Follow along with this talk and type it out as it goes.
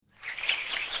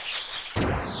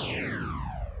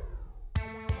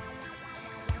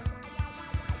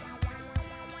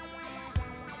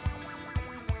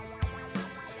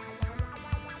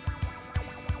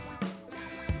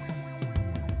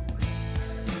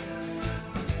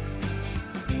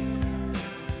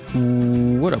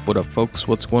What up, folks?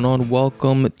 What's going on?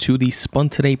 Welcome to the Spun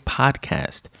Today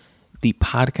podcast, the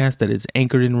podcast that is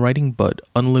anchored in writing but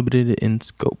unlimited in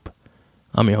scope.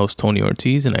 I'm your host, Tony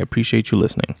Ortiz, and I appreciate you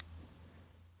listening.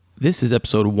 This is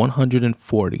episode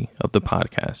 140 of the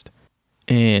podcast,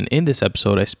 and in this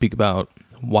episode, I speak about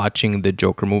watching the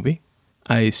Joker movie.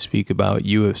 I speak about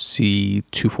UFC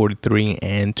 243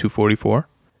 and 244,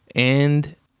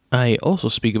 and I also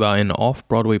speak about an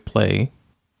off-Broadway play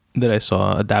that I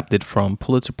saw adapted from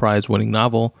Pulitzer Prize winning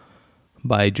novel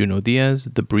by Junot Diaz,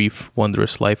 The Brief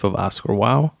Wondrous Life of Oscar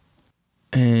Wilde.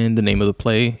 And the name of the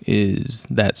play is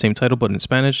that same title but in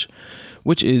Spanish,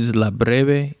 which is La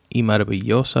Breve y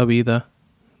Maravillosa Vida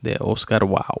de Oscar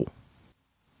Wilde.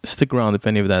 Stick around if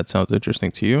any of that sounds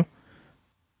interesting to you.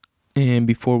 And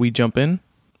before we jump in,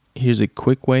 here's a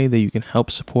quick way that you can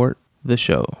help support the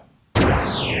show.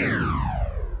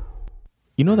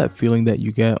 You know that feeling that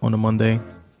you get on a Monday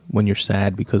when you're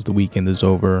sad because the weekend is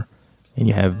over and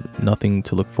you have nothing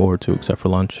to look forward to except for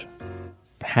lunch?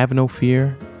 Have no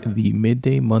fear, the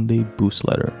Midday Monday Boost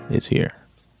Letter is here.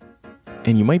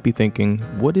 And you might be thinking,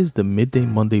 what is the Midday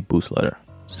Monday Boost Letter?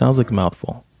 Sounds like a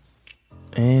mouthful.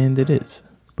 And it is,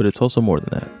 but it's also more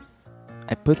than that.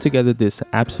 I put together this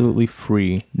absolutely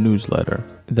free newsletter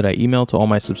that I email to all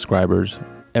my subscribers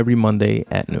every Monday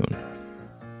at noon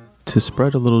to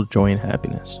spread a little joy and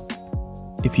happiness.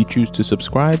 If you choose to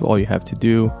subscribe, all you have to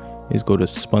do is go to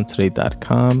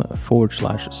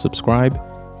spuntoday.com/subscribe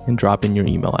and drop in your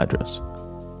email address.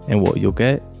 And what you'll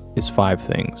get is 5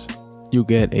 things. You'll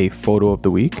get a photo of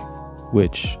the week,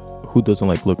 which who doesn't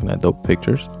like looking at dope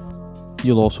pictures?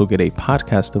 You'll also get a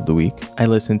podcast of the week. I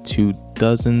listen to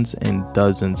dozens and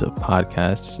dozens of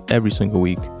podcasts every single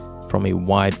week from a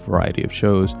wide variety of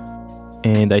shows.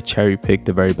 And I cherry pick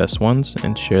the very best ones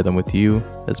and share them with you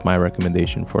as my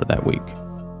recommendation for that week.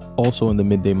 Also in the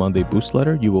Midday Monday Boost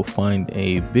Letter, you will find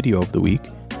a video of the week,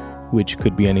 which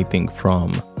could be anything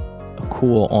from a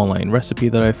cool online recipe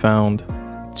that I found,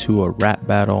 to a rap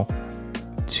battle,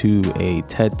 to a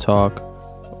TED Talk,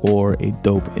 or a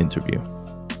dope interview.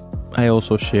 I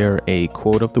also share a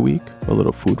quote of the week, a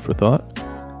little food for thought,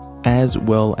 as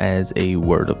well as a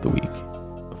word of the week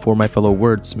for my fellow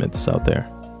wordsmiths out there.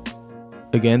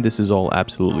 Again, this is all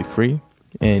absolutely free,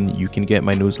 and you can get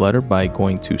my newsletter by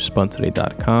going to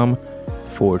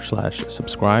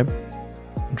spuntoday.com/subscribe.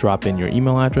 Drop in your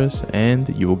email address, and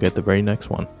you will get the very next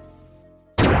one.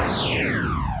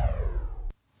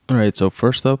 Alright, so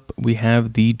first up, we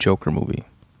have the Joker movie,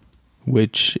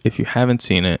 which, if you haven't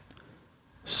seen it,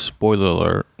 spoiler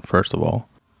alert, first of all.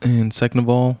 And second of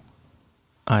all,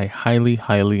 I highly,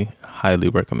 highly, highly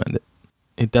recommend it.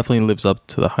 It definitely lives up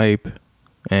to the hype,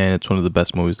 and it's one of the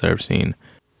best movies that I've seen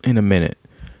in a minute.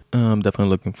 I'm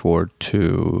definitely looking forward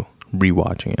to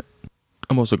rewatching it.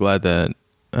 I'm also glad that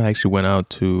I actually went out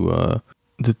to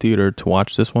the theater to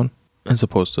watch this one, as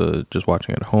opposed to just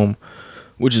watching it at home,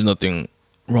 which is nothing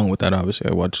wrong with that. Obviously,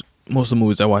 I watch most of the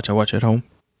movies I watch at home,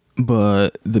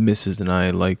 but the missus and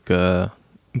I like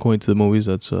going to the movies.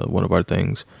 That's one of our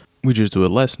things. We just do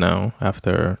it less now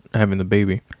after having the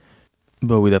baby,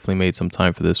 but we definitely made some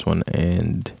time for this one,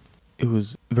 and it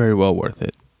was very well worth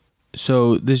it.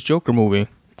 So this Joker movie,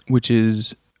 which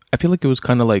is, I feel like it was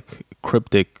kind of like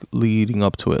cryptic leading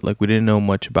up to it. Like we didn't know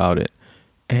much about it,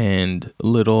 and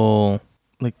little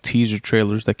like teaser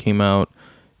trailers that came out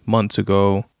months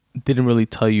ago didn't really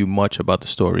tell you much about the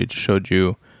story. It just showed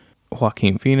you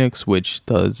Joaquin Phoenix, which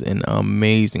does an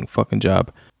amazing fucking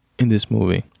job in this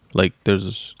movie. Like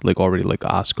there's like already like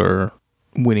Oscar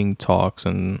winning talks,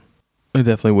 and I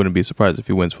definitely wouldn't be surprised if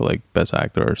he wins for like best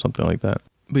actor or something like that.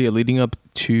 But yeah, leading up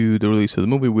to the release of the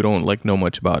movie, we don't like know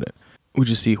much about it. We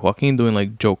just see Joaquin doing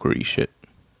like Joker-y shit.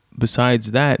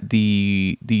 Besides that,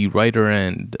 the writer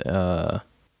and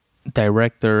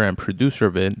director and producer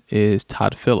of it is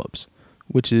Todd Phillips,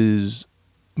 which is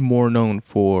more known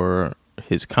for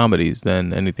his comedies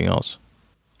than anything else.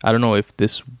 I don't know if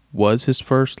this was his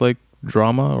first like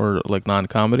drama or like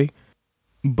non-comedy,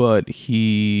 but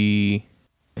he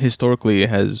historically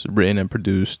has written and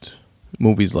produced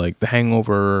movies like The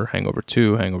Hangover, Hangover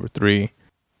 2, Hangover 3,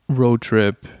 Road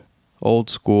Trip, Old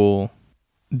School,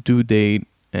 Due Date,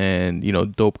 and, you know,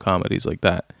 dope comedies like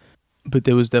that. But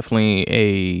there was definitely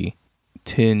a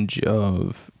tinge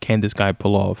of, can this guy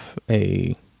pull off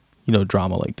a, you know,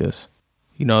 drama like this?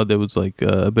 You know, there was like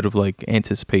a bit of like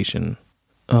anticipation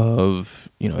of,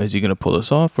 you know, is he going to pull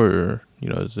this off, or, you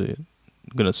know, is it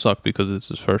going to suck because it's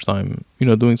his first time, you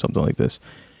know, doing something like this?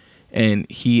 And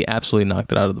he absolutely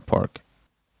knocked it out of the park.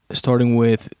 Starting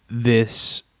with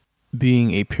this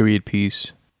being a period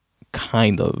piece,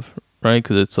 kind of, right?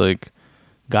 Because it's like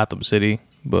Gotham City,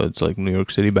 but it's like New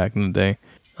York City back in the day.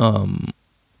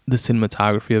 The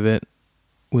cinematography of it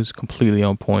was completely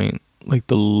on point. Like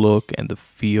the look and the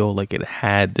feel, like it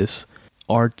had this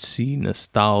artsy,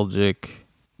 nostalgic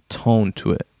tone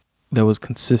to it that was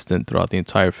consistent throughout the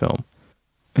entire film.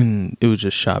 And it was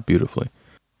just shot beautifully.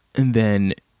 And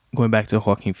then going back to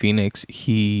Joaquin Phoenix,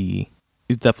 he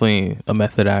is definitely a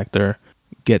method actor,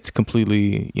 gets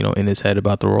completely, in his head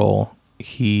about the role.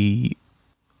 He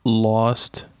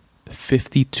lost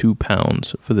 52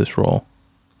 pounds for this role.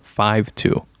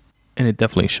 5'2". And it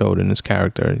definitely showed in his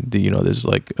character. There's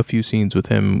like a few scenes with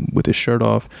him with his shirt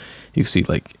off. You can see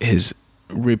like his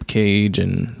rib cage,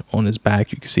 and on his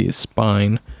back you can see his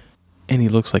spine. And he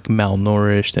looks like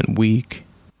malnourished and weak,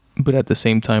 but at the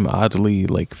same time oddly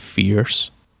like fierce.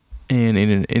 And in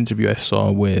an interview I saw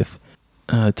with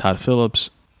Todd Phillips,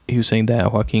 he was saying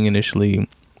that Joaquin initially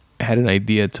had an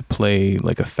idea to play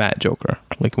like a fat Joker,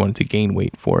 like he wanted to gain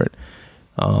weight for it.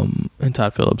 And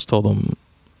Todd Phillips told him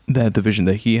that the vision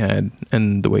that he had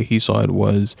and the way he saw it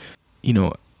was,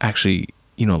 actually,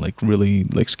 like really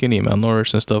like skinny and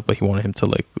malnourished and stuff, but he wanted him to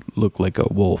like look like a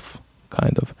wolf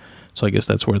kind of. So I guess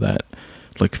that's where that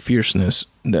like fierceness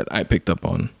that I picked up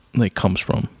on like comes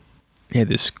from. He had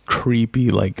this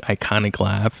creepy, like iconic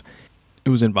laugh. It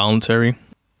was involuntary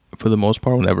for the most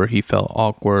part. Whenever he felt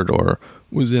awkward or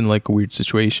was in like a weird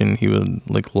situation, he would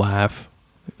like laugh,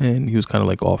 and he was kind of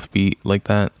like offbeat like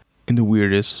that in the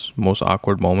weirdest, most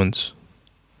awkward moments.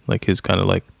 Like his kind of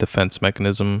like defense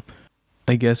mechanism,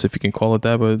 I guess, if you can call it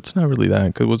that, but it's not really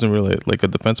that, 'cause it wasn't really like a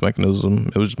defense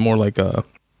mechanism. It was more like a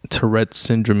Tourette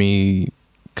syndrome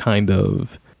kind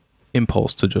of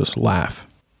impulse to just laugh.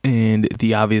 And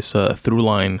the obvious through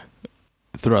line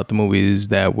throughout the movie is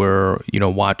that we're,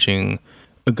 watching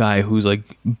a guy who's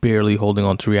like barely holding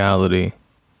on to reality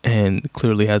and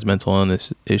clearly has mental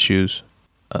illness issues,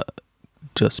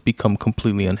 just become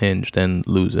completely unhinged and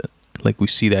lose it. Like we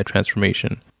see that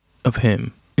transformation of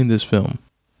him in this film,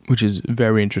 which is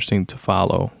very interesting to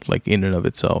follow, like in and of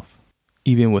itself,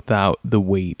 even without the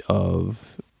weight of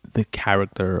the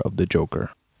character of the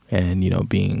Joker and,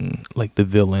 being like the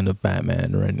villain of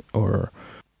Batman or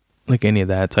like any of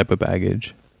that type of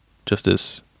baggage. Just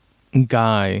this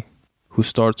guy who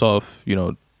starts off,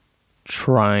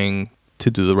 trying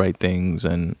to do the right things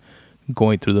and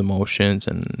going through the motions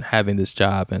and having this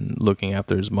job and looking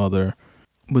after his mother,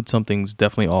 but something's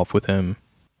definitely off with him.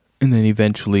 And then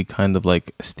eventually kind of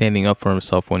like standing up for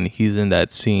himself when he's in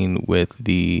that scene with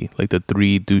the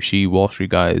three douchey Wall Street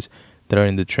guys that are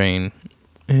in the train,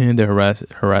 and they're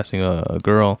harassing a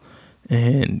girl,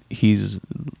 and he's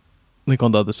like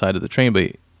on the other side of the train,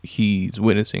 but he's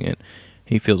witnessing it.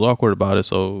 He feels awkward about it,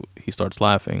 so he starts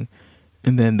laughing.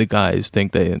 And then the guys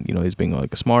think that, he's being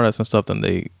like a smartass and stuff, then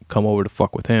they come over to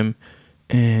fuck with him,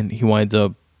 and he winds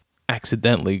up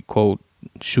accidentally, quote,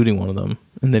 shooting one of them,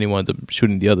 and then he winds up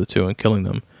shooting the other two and killing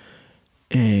them.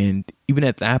 And even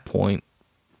at that point,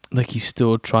 like he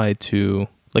still tried to,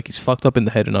 like he's fucked up in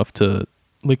the head enough to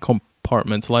like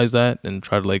compartmentalize that and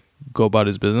try to like go about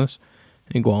his business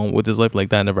and go on with his life like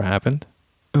that never happened.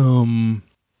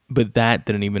 But that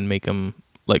didn't even make him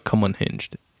like come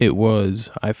unhinged. It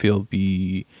was, I feel,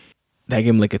 that gave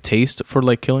him like a taste for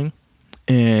like killing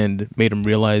and made him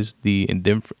realize the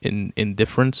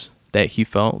indifference that he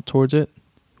felt towards it,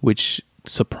 which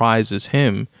surprises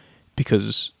him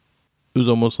because it was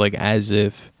almost like as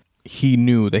if he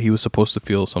knew that he was supposed to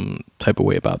feel some type of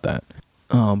way about that.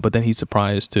 But then he's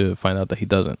surprised to find out that he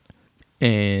doesn't.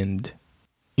 And,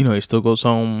 he still goes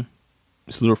home.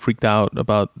 He's a little freaked out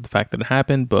about the fact that it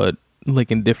happened, but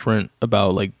like indifferent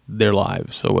about like their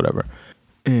lives or whatever.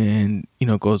 And,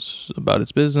 goes about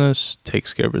his business,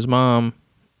 takes care of his mom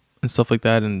and stuff like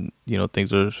that. And,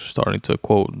 things are starting to,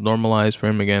 quote, normalize for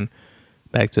him again,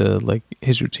 back to like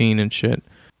his routine and shit.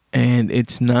 And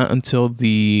it's not until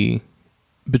the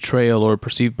betrayal or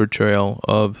perceived betrayal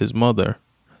of his mother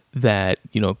that,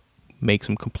 makes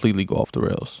him completely go off the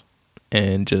rails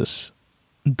and just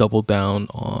double down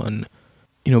on,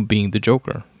 being the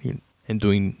Joker and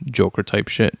doing Joker type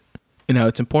shit. And now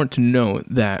it's important to note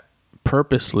that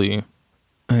purposely,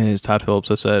 as Todd Phillips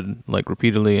has said like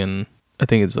repeatedly, and I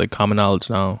think it's like common knowledge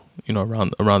now,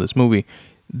 around this movie,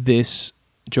 this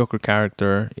Joker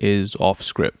character is off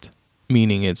script,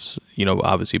 meaning it's,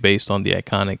 obviously based on the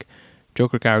iconic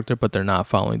Joker character, but they're not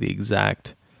following the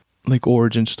exact like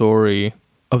origin story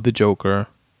of the Joker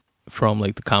from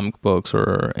like the comic books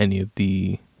or any of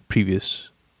the previous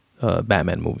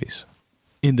Batman movies.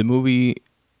 In the movie,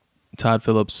 Todd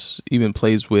Phillips even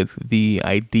plays with the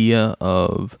idea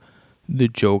of the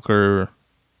Joker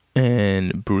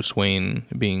and Bruce Wayne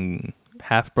being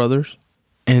half brothers,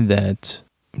 and that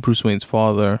Bruce Wayne's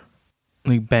father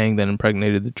like banged and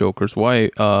impregnated the Joker's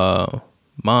wife,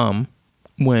 mom,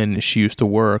 when she used to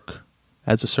work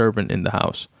as a servant in the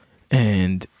house.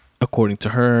 And according to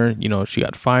her, she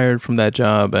got fired from that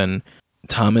job. And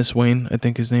Thomas Wayne, I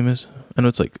think his name is. I know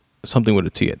it's like something with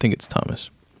a T. I think it's Thomas,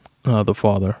 the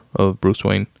father of Bruce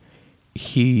Wayne.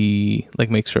 He like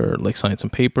makes her like sign some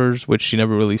papers, which she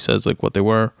never really says like what they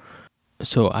were.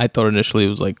 So I thought initially it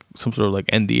was like some sort of like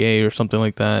NDA or something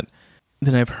like that.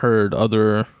 Then I've heard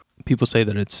other people say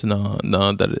that it's no,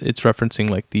 that it's referencing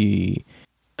like the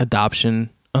adoption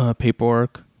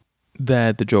paperwork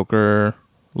that the Joker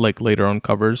like later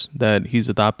uncovers that he's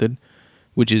adopted,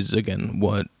 which is again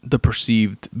what the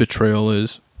perceived betrayal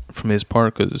is from his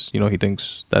part, because he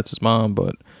thinks that's his mom.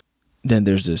 But then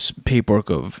there's this paperwork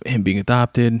of him being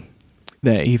adopted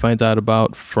that he finds out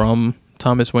about from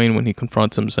Thomas Wayne when he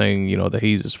confronts him, saying that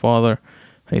he's his father,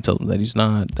 and he tells him that he's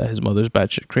not, that his mother's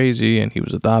batshit crazy and he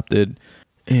was adopted.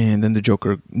 And then the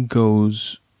Joker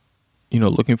goes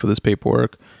looking for this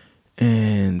paperwork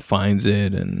and finds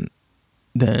it, and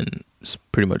then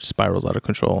pretty much spirals out of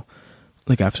control.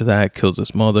 Like after that, kills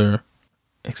his mother,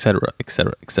 etc.,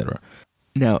 etc., etc.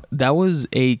 Now that was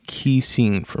a key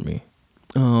scene for me,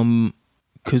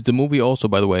 because the movie also,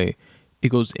 by the way, it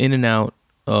goes in and out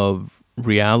of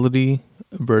reality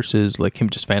versus like him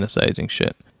just fantasizing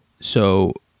shit.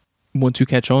 So once you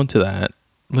catch on to that,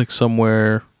 like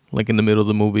somewhere like in the middle of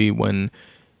the movie, when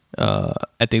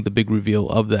I think the big reveal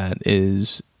of that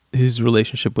is his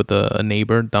relationship with a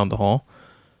neighbor down the hall,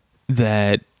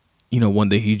 that one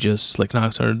day he just like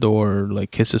knocks on her door,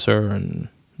 like kisses her and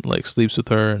like sleeps with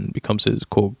her and becomes his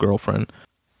quote girlfriend.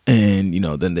 And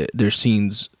then there's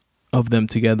scenes of them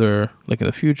together like in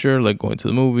the future, like going to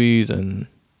the movies, and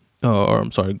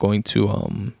going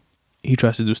to he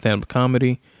tries to do stand-up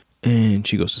comedy and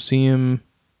she goes to see him,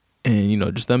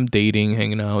 and just them dating,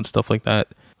 hanging out, stuff like that.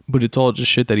 But it's all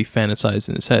just shit that he fantasized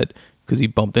in his head, because he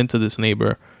bumped into this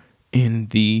neighbor in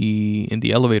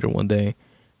the elevator one day,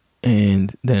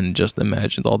 and then just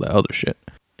imagined all that other shit.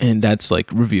 And that's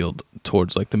like revealed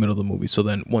towards like the middle of the movie. So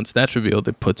then once that's revealed,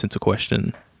 it puts into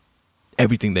question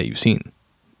everything that you've seen.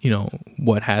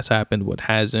 What has happened, what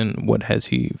hasn't, what has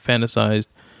he fantasized,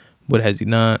 what has he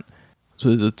not. So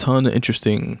there's a ton of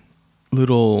interesting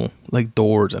little like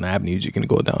doors and avenues you can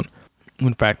go down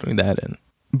when factoring that in.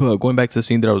 But going back to the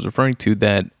scene that I was referring to,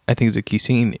 that I think is a key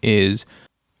scene, is,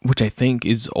 which I think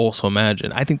is also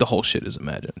imagined. I think the whole shit is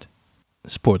imagined.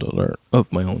 Spoiler alert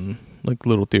of my own like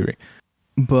little theory.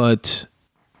 But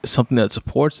something that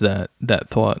supports that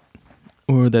thought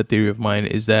or that theory of mine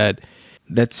is that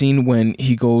scene when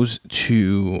he goes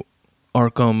to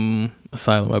Arkham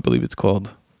Asylum, I believe it's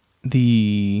called, and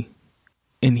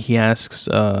he asks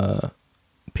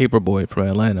Paperboy from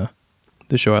Atlanta,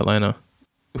 the show Atlanta,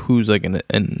 who's like an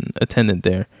attendant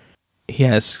there. He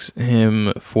asks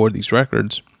him for these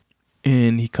records,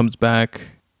 and he comes back.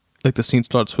 Like the scene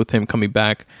starts with him coming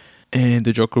back, and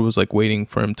the Joker was like waiting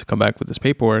for him to come back with this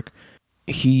paperwork.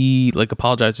 He like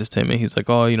apologizes to him, and he's like,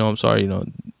 "Oh, I'm sorry.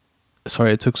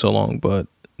 Sorry it took so long, but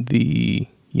the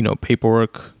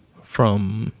paperwork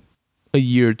from a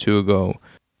year or two ago,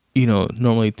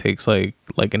 normally takes like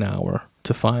an hour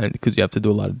to find, because you have to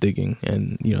do a lot of digging,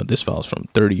 and this file's from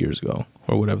 30 years ago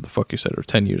or whatever the fuck you said, or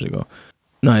 10 years ago.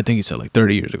 No, I think he said like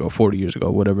 30 years ago, 40 years ago,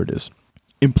 whatever it is,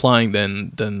 implying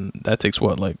then that takes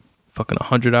what, like fucking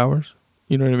 100 hours.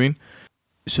 You know what I mean?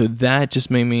 So that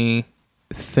just made me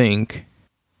think,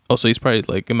 also he's probably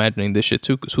like imagining this shit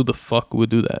too, because who the fuck would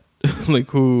do that? Like,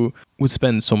 who would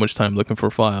spend so much time looking for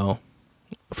a file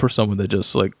for someone that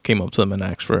just like came up to them and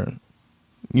asked for it?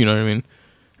 You know what I mean?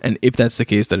 And if that's the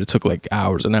case, that it took like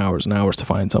hours and hours and hours to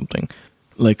find something,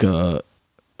 like a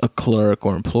clerk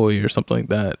or employee or something like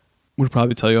that would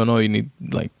probably tell you, "Oh no, you need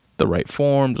like the right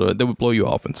forms," or they would blow you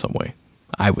off in some way,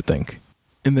 I would think.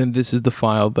 And then this is the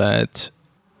file that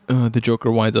the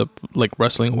Joker winds up like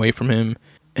wrestling away from him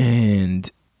and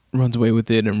runs away with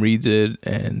it and reads it,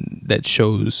 and that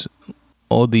shows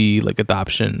all the like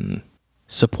adoption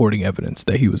supporting evidence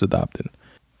that he was adopted.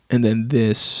 And then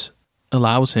this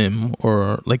allows him,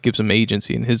 or like gives him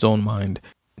agency in his own mind,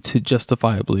 to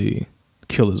justifiably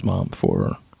kill his mom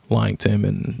for lying to him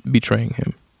and betraying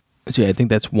him. So yeah, I think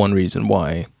that's one reason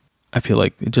why I feel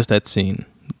like just that scene,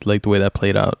 like the way that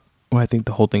played out, well, I think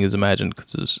the whole thing is imagined,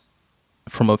 because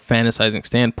from a fantasizing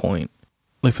standpoint,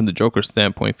 like from the Joker's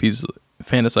standpoint, if he's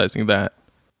fantasizing that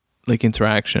like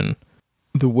interaction,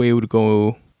 the way it would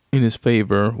go in his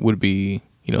favor would be,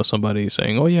 somebody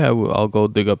saying, "Oh yeah, I'll go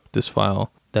dig up this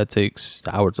file that takes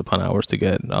hours upon hours to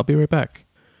get. I'll be right back."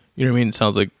 You know what I mean? It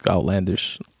sounds like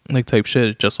outlandish, like type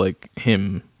shit, just like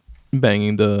him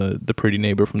banging the pretty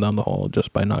neighbor from down the hall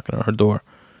just by knocking on her door.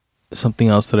 Something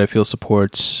else that I feel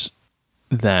supports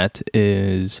that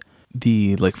is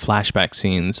the like flashback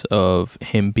scenes of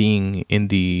him being in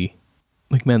the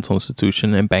like mental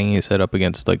institution and banging his head up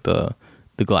against like the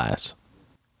glass.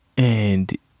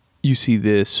 And you see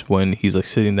this when he's like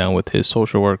sitting down with his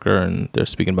social worker and they're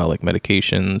speaking about like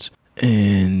medications,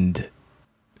 and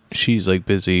she's like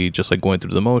busy just like going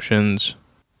through the motions,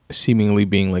 seemingly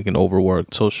being like an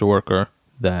overworked social worker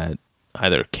that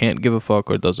either can't give a fuck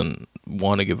or doesn't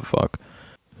want to give a fuck,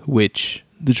 which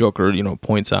the Joker, you know,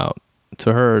 points out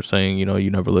to her saying, you know, you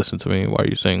never listen to me. Why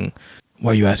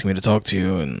are you asking me to talk to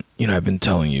you? And, you know, I've been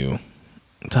telling you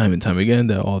time and time again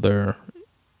that all there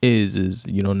is,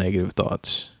 you know, negative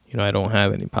thoughts. You know, I don't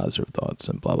have any positive thoughts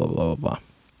and blah, blah, blah, blah, blah.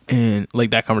 And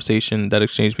like that conversation, that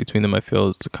exchange between them, I feel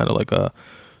is kind of like a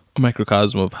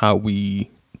microcosm of how we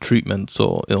treat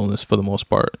mental illness for the most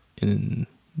part in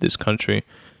this country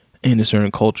and in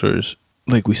certain cultures.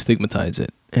 Like we stigmatize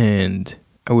it, and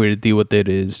a way to deal with it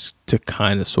is to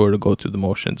kind of sort of go through the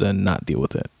motions and not deal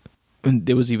with it. And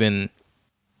there was even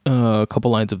a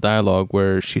couple lines of dialogue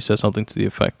where she says something to the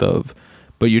effect of,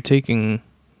 but you're taking,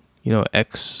 you know,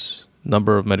 X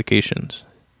number of medications.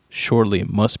 Surely it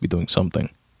must be doing something.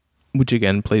 Which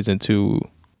again plays into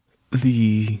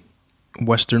the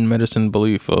Western medicine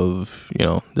belief of, you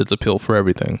know, there's a pill for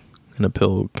everything and a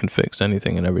pill can fix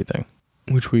anything and everything,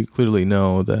 which we clearly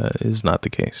know that is not the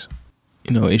case.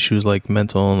 You know, issues like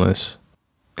mental illness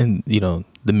and, you know,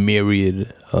 the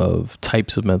myriad of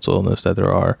types of mental illness that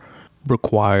there are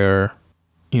require,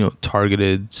 you know,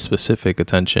 targeted, specific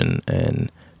attention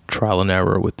and trial and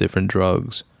error with different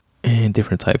drugs and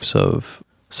different types of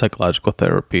psychological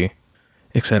therapy,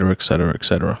 et cetera, et cetera, et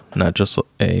cetera. Not just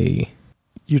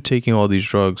you're taking all these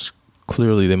drugs,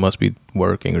 clearly they must be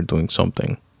working or doing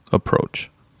something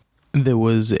approach. There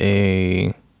was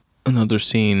another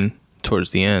scene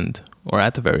towards the end, or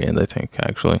at the very end, I think,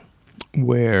 actually,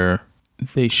 where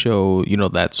they show, you know,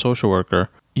 that social worker,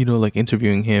 you know, like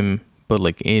interviewing him, but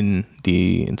like in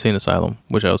the insane asylum,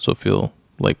 which I also feel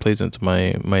like plays into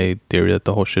my theory that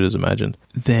the whole shit is imagined.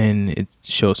 Then it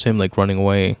shows him like running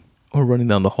away or running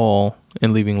down the hall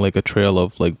and leaving like a trail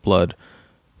of like blood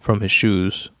from his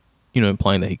shoes, you know,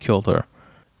 implying that he killed her.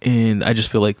 And I just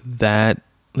feel like that,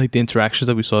 like the interactions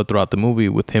that we saw throughout the movie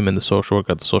with him and the social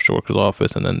worker at the social worker's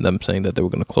office, and then them saying that they were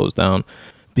going to close down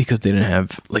because they didn't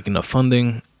have like enough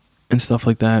funding and stuff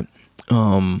like that.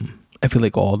 I feel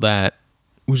like all that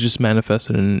was just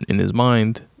manifested in his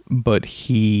mind, but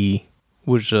he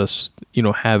was just, you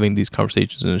know, having these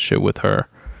conversations and shit with her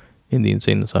in the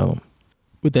insane asylum.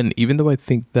 But then even though I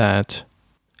think that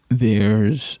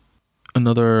there's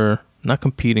another, not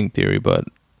competing theory, but,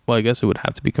 well, I guess it would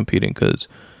have to be competing because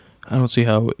I don't see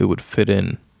how it would fit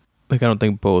in. Like, I don't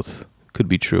think both could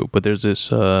be true, but there's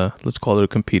this, let's call it a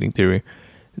competing theory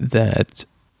that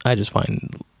I just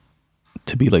find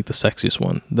to be like the sexiest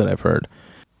one that I've heard,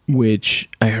 which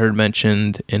I heard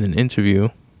mentioned in an interview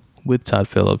with Todd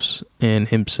Phillips, and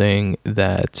him saying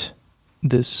that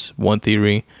this one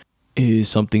theory is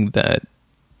something that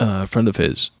a friend of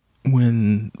his,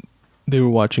 when they were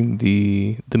watching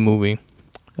the movie,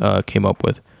 came up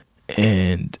with,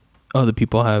 and other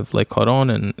people have like caught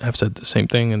on and have said the same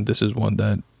thing, and this is one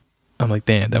that I'm like,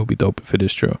 damn, that would be dope if it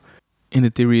is true. And the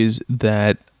theory is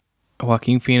that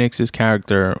Joaquin Phoenix's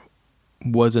character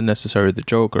wasn't necessarily the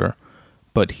Joker,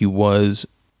 but he was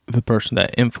the person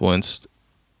that influenced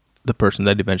the person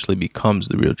that eventually becomes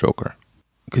the real Joker.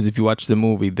 Because if you watch the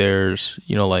movie, there's,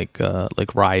 you know, like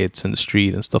riots in the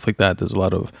street and stuff like that. There's a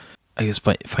lot of, I guess,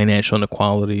 financial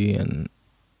inequality, and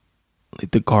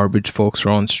like the garbage folks are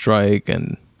on strike,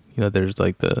 and, you know, there's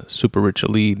like the super rich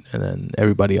elite and then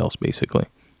everybody else basically.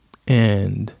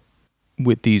 And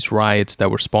with these riots that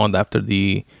were spawned after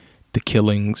the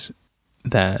killings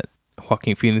that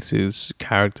Joaquin Phoenix's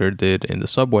character did in the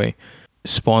subway,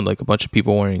 spawned like a bunch of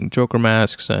people wearing Joker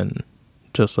masks and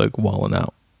just like walling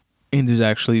out. And there's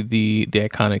actually the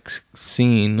iconic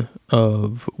scene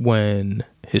of when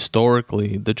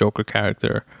historically the Joker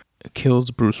character kills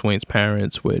Bruce Wayne's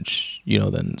parents, which, you know,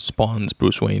 then spawns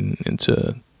Bruce Wayne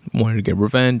into wanting to get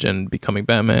revenge and becoming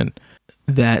Batman.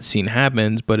 That scene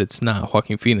happens, but it's not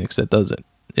Joaquin Phoenix that does it.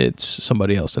 It's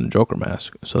somebody else in a Joker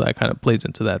mask. So that kind of plays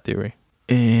into that theory.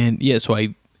 And yeah, so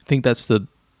I think that's the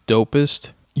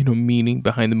dopest, you know, meaning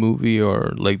behind the movie,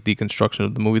 or like deconstruction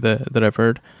of the movie that I've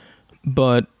heard.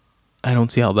 But I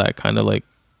don't see how that kind of like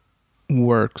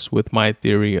works with my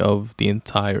theory of the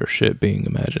entire shit being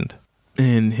imagined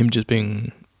and him just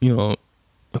being, you know,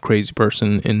 a crazy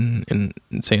person in an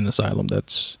insane asylum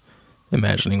that's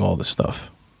imagining all this stuff,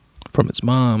 from his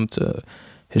mom to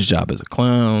his job as a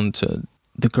clown to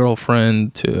the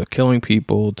girlfriend to killing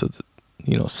people to,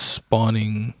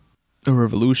 spawning a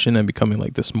revolution and becoming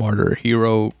like this martyr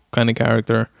hero kind of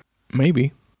character.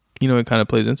 Maybe. It kind of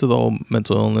plays into the whole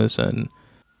mental illness and,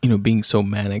 being so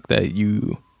manic that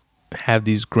you have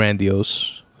these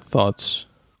grandiose thoughts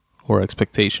or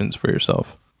expectations for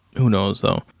yourself. Who knows,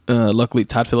 though? Luckily,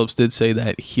 Todd Phillips did say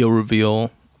that he'll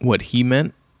reveal what he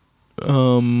meant,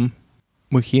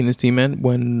 what he and his team meant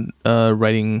when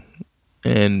writing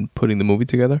and putting the movie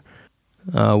together,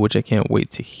 which I can't wait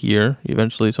to hear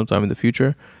eventually sometime in the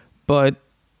future. But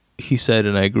he said,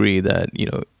 and I agree, that,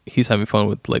 he's having fun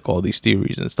with like all these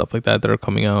theories and stuff like that are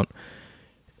coming out.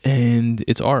 And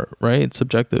it's art, right? It's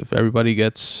subjective. Everybody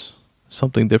gets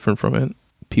something different from it.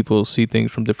 People see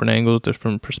things from different angles,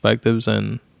 different perspectives,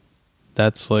 and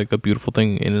that's like a beautiful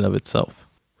thing in and of itself.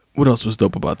 What else was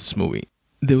dope about this movie?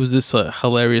 There was this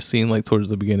hilarious scene like towards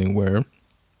the beginning where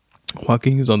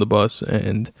Joaquin is on the bus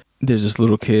and there's this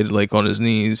little kid like on his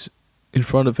knees in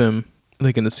front of him,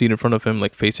 like in the seat in front of him,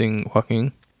 like facing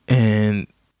Joaquin. And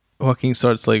Joaquin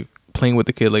starts like playing with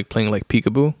the kid, like playing like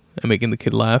peekaboo and making the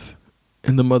kid laugh.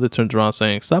 And the mother turns around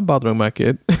saying, "Stop bothering my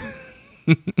kid."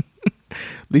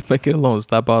 Leave my kid alone.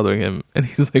 Stop bothering him. And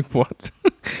he's like, "What?"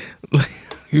 Like,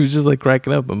 he was just like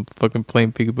cracking up and fucking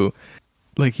playing peekaboo.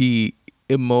 Like he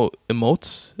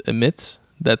emits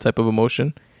that type of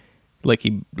emotion. Like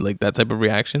that type of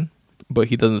reaction. But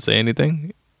he doesn't say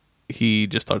anything. He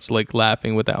just starts like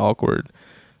laughing with that awkward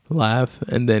laugh.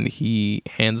 And then he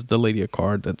hands the lady a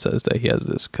card that says that he has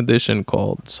this condition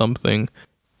called something.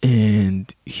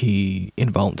 And he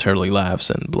involuntarily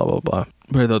laughs and blah, blah, blah.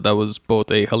 But I thought that was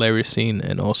both a hilarious scene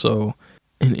and also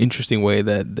an interesting way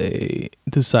that they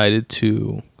decided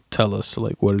to tell us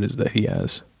like what it is that he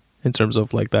has in terms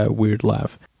of like that weird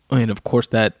laugh. And of course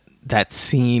that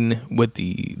scene with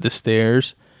the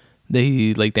stairs that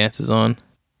he like dances on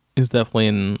is definitely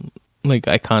an like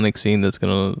iconic scene that's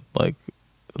gonna like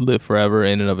live forever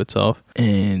in and of itself.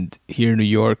 And here in New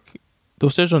York,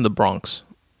 those stairs are in the Bronx.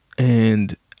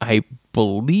 And I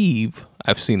believe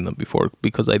I've seen them before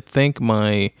because I think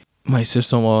my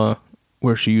sister-in-law,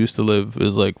 where she used to live,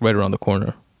 is like right around the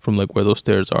corner from like where those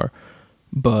stairs are.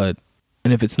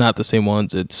 And if it's not the same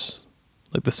ones, it's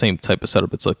like the same type of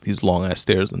setup. It's like these long ass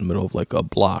stairs in the middle of like a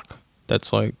block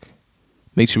that's like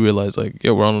makes you realize like,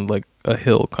 yeah, we're on like a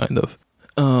hill kind of.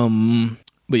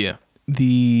 But yeah,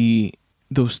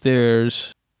 those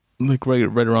stairs, like right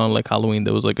around like Halloween,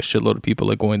 there was like a shitload of people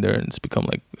like going there, and it's become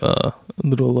like a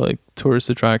little like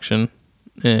tourist attraction.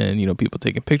 And people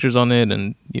taking pictures on it,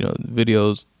 and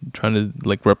videos trying to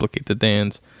like replicate the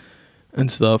dance and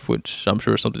stuff, which I'm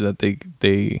sure is something that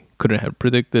they couldn't have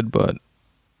predicted, but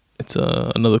it's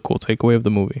another cool takeaway of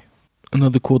the movie.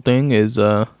 Another cool thing is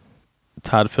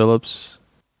Todd Phillips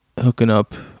hooking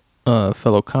up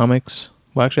fellow comics.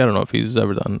 Well, actually, I don't know if he's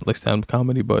ever done like stand-up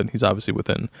comedy, but he's obviously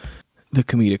within the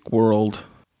comedic world.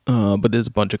 But there's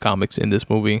a bunch of comics in this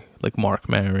movie, like Mark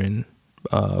Maron,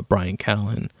 Brian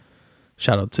Callen.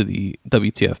 Shout out to the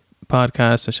WTF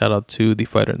podcast, and shout out to the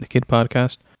Fighter and the Kid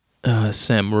podcast.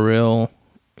 Sam Morrill,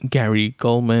 Gary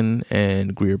Goldman,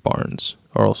 and Greer Barnes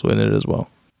are also in it as well.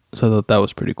 So I thought that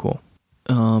was pretty cool.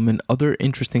 And other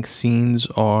interesting scenes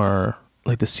are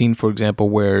like the scene, for example,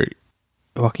 where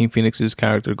Joaquin Phoenix's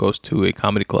character goes to a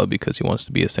comedy club because he wants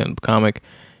to be a stand-up comic.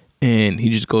 And he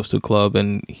just goes to a club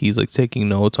and he's like taking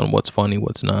notes on what's funny,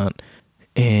 what's not.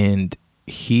 And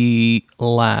he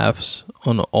laughs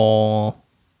on all,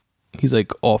 he's like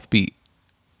offbeat.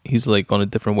 He's like on a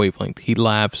different wavelength. He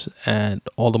laughs at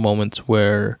all the moments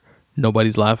where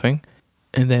nobody's laughing.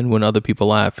 And then when other people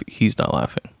laugh, he's not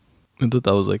laughing. I thought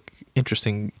that was like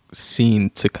interesting scene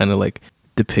to kind of like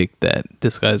depict that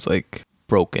this guy's like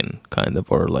broken kind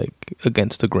of, or like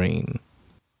against the grain.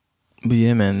 But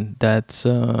yeah, man, that's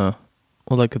all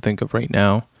I could think of right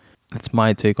now. That's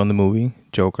my take on the movie,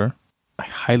 Joker. I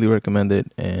highly recommend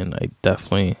it, and I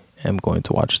definitely am going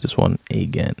to watch this one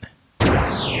again.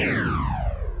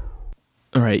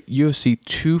 All right, UFC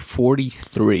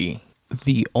 243.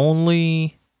 The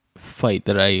only fight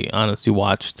that I honestly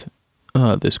watched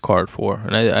this card for,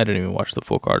 and I didn't even watch the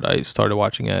full card. I started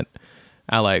watching at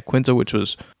Ally Quinta, which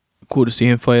was cool to see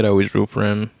him fight. I always root for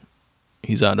him.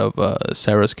 He's out of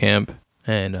Sarah's camp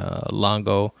and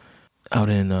Longo out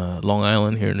in Long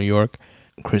Island here in New York.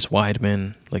 Chris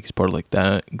Weidman, like he's part of like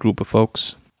that group of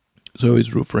folks. So I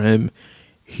always root for him.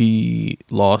 He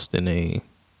lost in a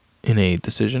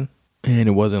decision, and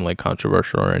it wasn't like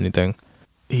controversial or anything.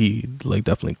 He like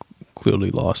definitely clearly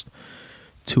lost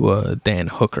to Dan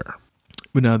Hooker.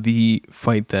 But now the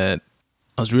fight that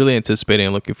I was really anticipating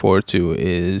and looking forward to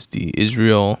is the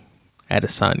Israel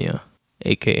Adesanya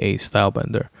aka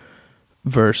Stylebender,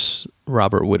 versus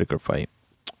Robert Whittaker fight.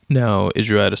 Now,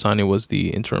 Israel Adesanya was the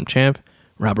interim champ.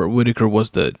 Robert Whittaker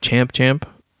was the champ.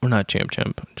 Or not champ,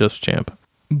 just champ.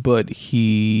 But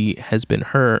he has been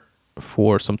hurt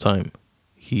for some time.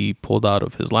 He pulled out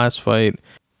of his last fight,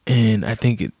 and I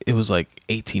think it was like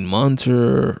 18 months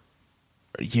or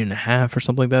a year and a half or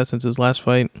something like that since his last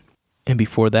fight. And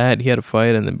before that, he had a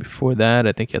fight, and then before that,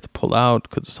 I think he had to pull out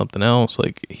because of something else.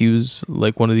 Like, he was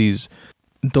like one of these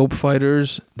dope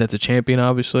fighters that's a champion,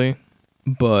 obviously,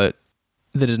 but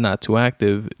that is not too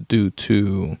active due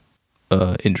to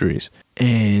injuries.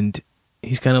 And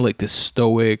he's kind of like this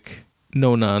stoic,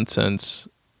 no nonsense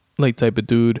like type of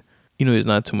dude. You know, he's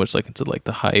not too much like into like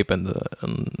the hype and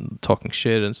the talking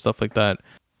shit and stuff like that.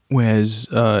 Whereas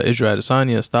Israel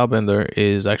Adesanya, Stylebender,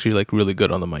 is actually like really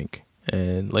good on the mic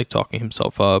and like talking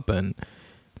himself up and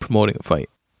promoting a fight.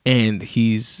 And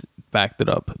he's backed it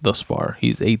up thus far.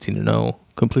 He's 18-0,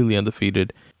 completely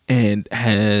undefeated, and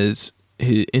has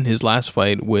in his last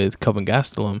fight with Kelvin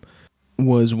Gastelum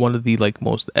was one of the like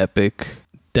most epic,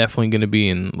 definitely going to be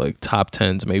in like top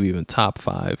 10s, maybe even top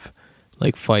 5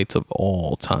 like fights of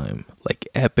all time. Like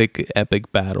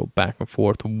epic battle, back and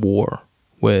forth war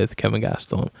with Kevin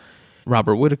Gastelum.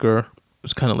 Robert Whittaker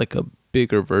was kind of like a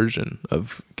bigger version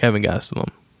of Kevin Gastelum,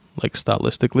 like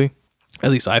stylistically.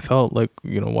 At least I felt like,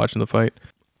 you know, watching the fight.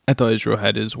 I thought Israel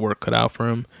had his work cut out for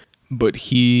him, but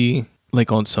he,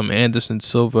 like on some Anderson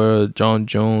Silva, John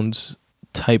Jones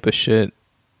type of shit,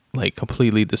 like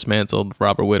completely dismantled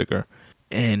Robert Whittaker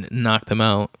and knocked him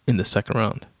out in the second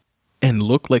round. And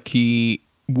looked like he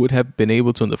would have been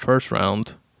able to in the first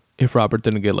round if Robert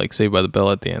didn't get like saved by the bell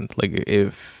at the end. Like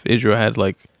if Israel had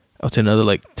like, I'll say another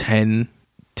like 10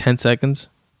 seconds,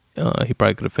 he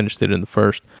probably could have finished it in the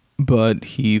first. But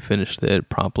he finished it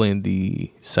promptly in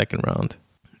the second round.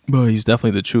 But he's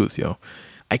definitely the truth, yo.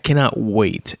 I cannot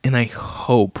wait, and I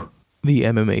hope the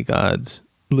MMA gods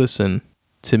listen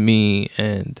to me,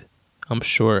 and I'm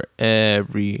sure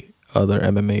every other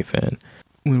MMA fan,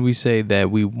 when we say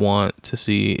that we want to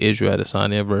see Israel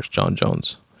Adesanya versus John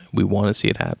Jones. We want to see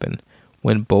it happen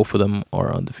when both of them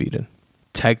are undefeated.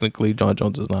 Technically, John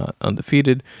Jones is not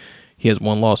undefeated. He has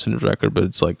one loss in his record, but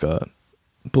it's like a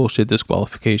bullshit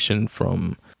disqualification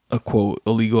from a quote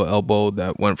illegal elbow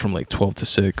that went from like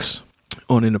 12-6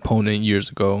 on an opponent years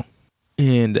ago.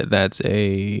 And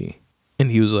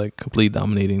he was like completely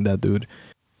dominating that dude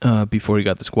before he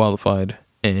got disqualified.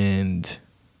 And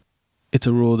it's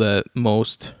a rule that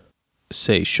most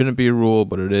say shouldn't be a rule,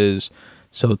 but it is.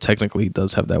 So technically he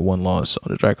does have that one loss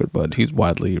on his record, but he's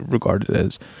widely regarded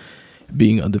as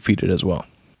being undefeated as well.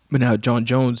 But now John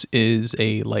Jones is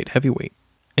a light heavyweight,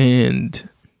 and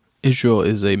Israel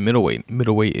is a middleweight.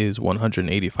 Middleweight is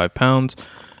 185 pounds,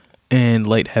 and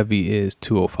light heavy is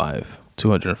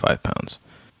 205 pounds.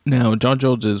 Now, John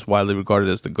Jones is widely regarded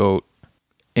as the GOAT,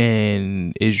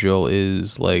 and Israel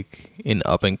is like an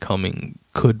up-and-coming,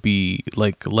 could be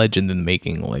like legend in the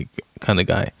making, like kind of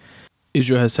guy.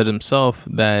 Israel has said himself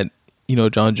that, you know,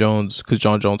 John Jones, because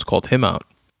John Jones called him out.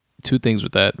 Two things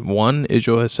with that. One,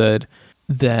 Israel has said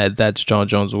that that's John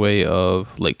Jones' way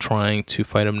of like trying to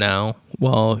fight him now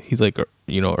while he's like,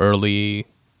 you know, early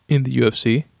in the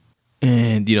UFC,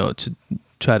 and, you know, to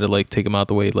try to like take him out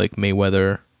the way like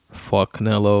Mayweather fought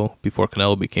Canelo before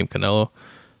Canelo became Canelo,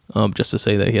 just to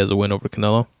say that he has a win over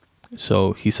Canelo.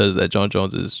 So he says that John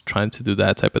Jones is trying to do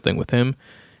that type of thing with him,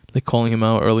 like calling him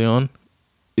out early on.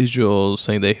 Israel's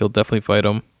saying that he'll definitely fight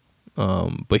him,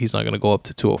 but he's not going to go up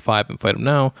to 205 and fight him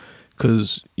now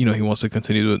because, you know, he wants to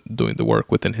continue doing the work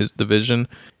within his division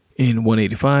in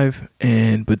 185.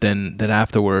 But then that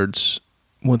afterwards,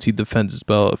 once he defends his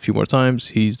belt a few more times,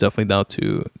 he's definitely down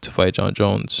to fight John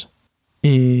Jones.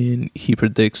 And he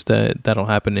predicts that that'll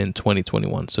happen in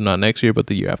 2021. So not next year, but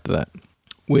the year after that,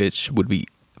 which would be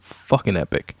fucking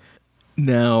epic.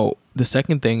 Now, the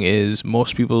second thing is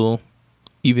most people,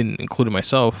 even including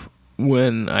myself,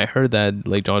 when I heard that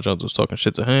like John Jones was talking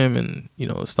shit to him and, you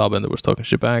know, Stylebender was talking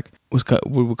shit back,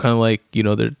 we were kind of like, you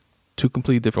know, they're two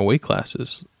completely different weight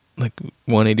classes, like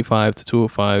 185 to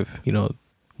 205, you know,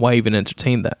 why even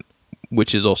entertain that?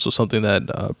 Which is also something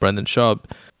that Brendan Schaub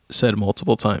said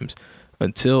multiple times.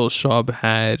 Until Schaub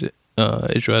had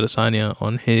Israel Adesanya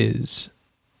on his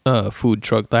Food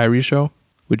Truck Diary show,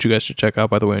 which you guys should check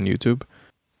out, by the way, on YouTube.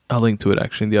 I'll link to it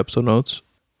actually in the episode notes.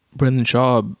 Brendan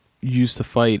Schaub used to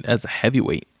fight as a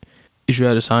heavyweight.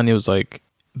 Israel Adesanya was like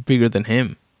bigger than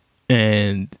him,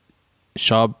 and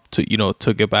Schaub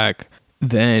took it back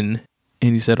then,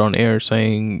 and he said on air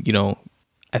saying, you know,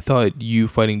 I thought you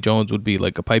fighting Jones would be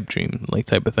like a pipe dream, like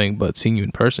type of thing, but seeing you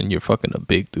in person, you're fucking a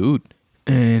big dude.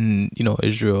 And, you know,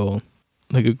 Israel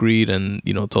like agreed and,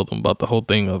 you know, told him about the whole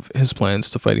thing of his plans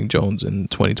to fighting Jones in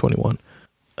 2021.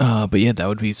 But yeah, that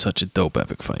would be such a dope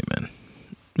epic fight, man.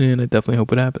 And I definitely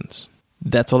hope it happens.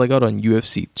 That's all I got on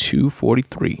UFC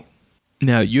 243.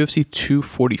 Now, UFC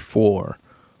 244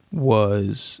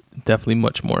 was definitely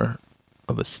much more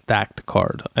of a stacked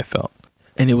card, I felt.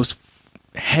 And it was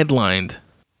headlined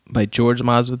by George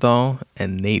Masvidal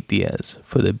and Nate Diaz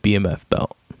for the BMF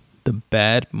belt. The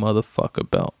bad motherfucker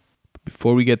belt.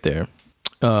 Before we get there,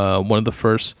 one of the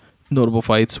first notable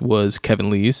fights was Kevin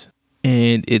Lee's.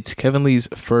 And it's Kevin Lee's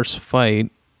first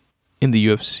fight in the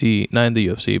UFC, not in the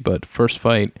UFC, but first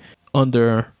fight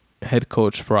under head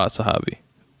coach Firas Zahabi,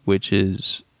 which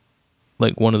is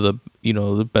like one of the, you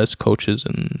know, the best coaches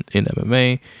in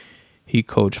MMA. He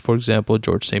coached, for example,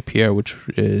 George St. Pierre, which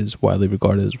is widely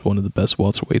regarded as one of the best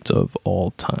welterweights of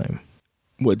all time.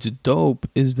 What's dope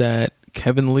is that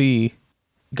Kevin Lee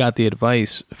got the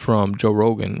advice from Joe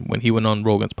Rogan when he went on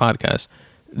Rogan's podcast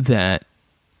that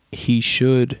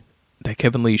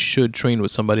Kevin Lee should train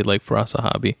with somebody like Firas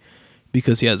Zahabi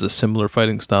because he has a similar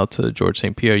fighting style to George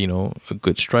St. Pierre, you know, a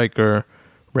good striker,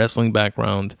 wrestling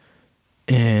background,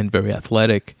 and very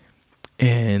athletic.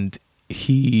 And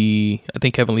I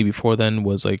think Kevin Lee before then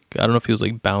was like, I don't know if he was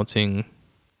like bouncing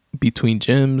between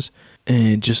gyms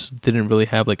and just didn't really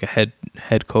have like a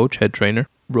head coach, head trainer.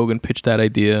 Rogan pitched that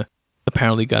idea,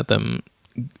 apparently got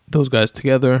those guys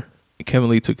together. Kevin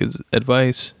Lee took his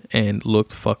advice and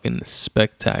looked fucking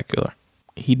spectacular.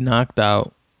 He knocked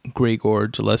out Gregor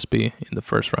Gillespie in the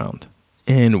first round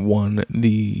and won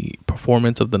the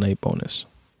performance of the night bonus.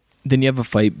 Then you have a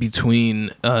fight between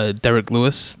Derek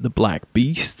Lewis, the Black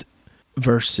Beast,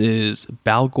 versus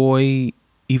Balgoy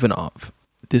Ivanov.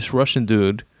 This Russian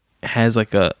dude has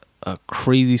like a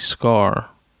crazy scar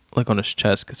like on his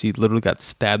chest because he literally got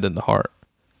stabbed in the heart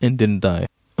and didn't die.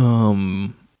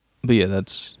 But yeah,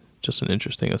 that's just an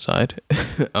interesting aside.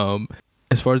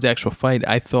 As far as the actual fight,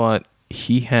 I thought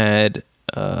he had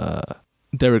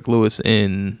Derek Lewis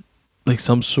in like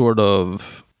some sort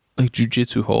of like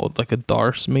jiu-jitsu hold, like a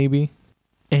darce maybe,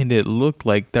 and it looked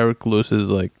like Derek Lewis's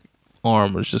like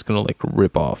arm was just gonna like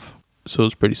rip off. So it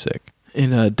was pretty sick.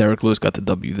 And Derek Lewis got the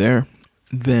W there.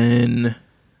 Then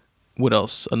what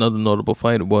else? Another notable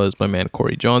fight was my man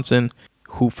Corey Johnson,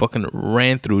 who fucking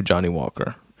ran through Johnny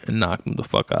Walker and knocked him the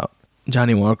fuck out.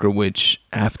 Johnny Walker, which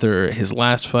after his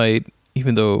last fight,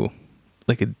 even though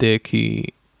like a dick,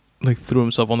 he like threw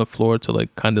himself on the floor to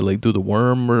like kind of like do the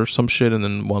worm or some shit, and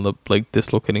then wound up like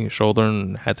dislocating his shoulder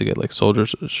and had to get like shoulder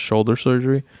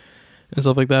surgery and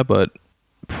stuff like that. But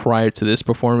prior to this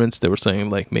performance, they were saying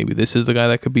like maybe this is the guy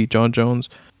that could beat John Jones,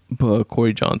 but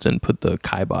Corey Johnson put the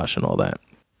kibosh and all that.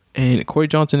 And Corey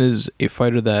Johnson is a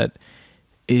fighter that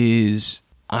is,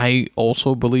 I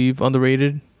also believe,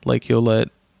 underrated. Like, he'll let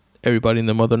everybody and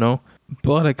their mother know,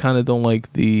 but I kind of don't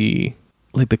like the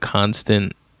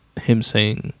constant him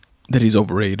saying that he's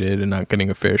overrated and not getting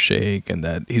a fair shake and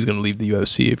that he's gonna leave the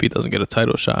UFC if he doesn't get a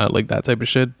title shot, like that type of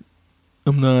shit.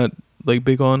 I'm not like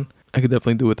big on. I could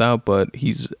definitely do without, but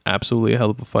he's absolutely a hell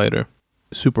of a fighter,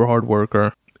 super hard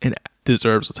worker, and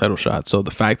deserves a title shot. So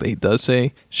the fact that he does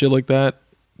say shit like that,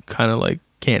 kind of like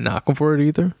can't knock him for it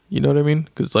either. You know what I mean?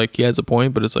 Because like he has a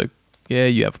point, but it's like, yeah,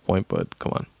 you have a point, but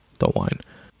come on, don't whine.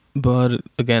 But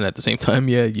again, at the same time,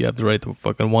 yeah, you have the right to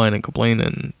fucking whine and complain,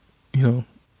 and you know,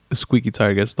 the squeaky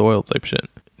tire gets the oil type shit.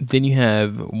 Then you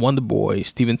have Wonder Boy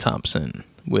Stephen Thompson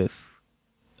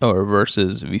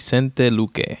versus Vicente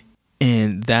Luque,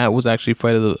 and that was actually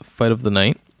fight of the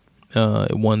night.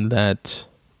 It won that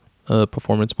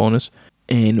performance bonus,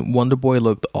 and Wonder Boy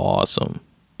looked awesome.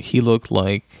 He looked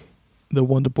like the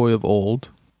Wonder Boy of old.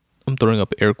 I'm throwing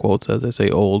up air quotes as I say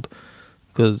old,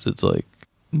 because it's like,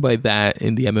 by that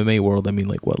in the MMA world, I mean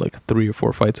like 3 or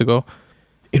 4 fights ago.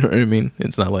 You know what I mean?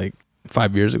 It's not like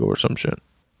 5 years ago or some shit.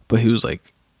 But he was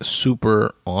like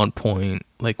super on point,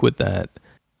 like with that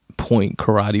point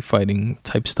karate fighting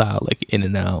type style, like in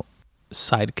and out,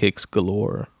 side kicks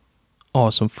galore,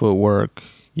 awesome footwork,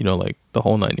 you know, like the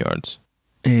whole 9 yards.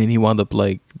 And he wound up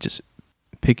like just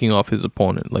picking off his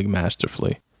opponent like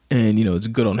masterfully. And you know, it's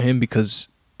good on him because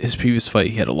his previous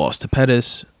fight he had a loss to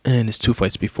Pettis, and his 2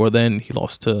 fights before then he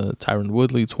lost to Tyron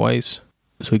Woodley twice,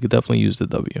 so he could definitely use the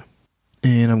W.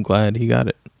 And I'm glad he got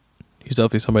it. He's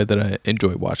definitely somebody that I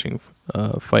enjoy watching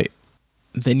fight.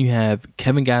 Then you have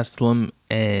Kevin Gastelum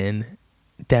and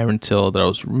Darren Till that I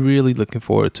was really looking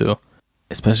forward to,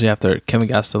 especially after Kevin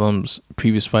Gastelum's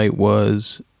previous fight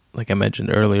was, like I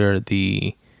mentioned earlier,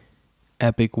 the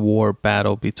epic war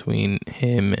battle between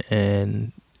him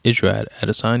and Israel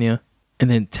Adesanya. And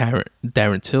then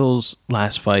Darren Till's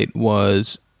last fight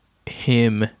was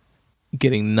him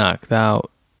getting knocked out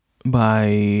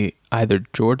by either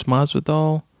George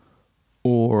Masvidal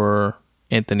or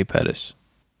Anthony Pettis.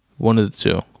 One of the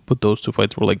two. But those two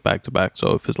fights were like back to back.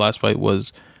 So if his last fight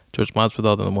was George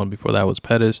Masvidal, then the one before that was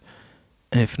Pettis.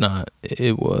 If not,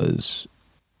 it was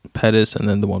Pettis, and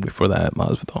then the one before that,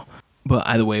 Masvidal. But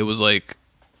either way, it was like,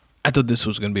 I thought this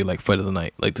was going to be like fight of the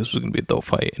night. Like this was going to be a dope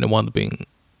fight. And it wound up being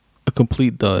a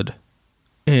complete dud.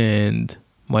 And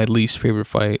my least favorite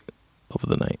fight of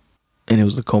the night. And it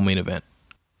was the co-main event.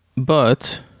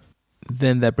 But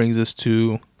then that brings us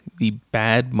to the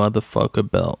bad motherfucker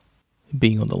belt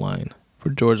being on the line for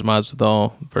George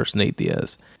Masvidal versus Nate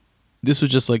Diaz. This was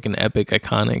just like an epic,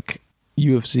 iconic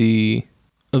UFC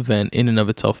event in and of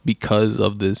itself because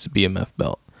of this BMF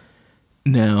belt.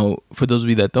 Now, for those of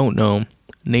you that don't know,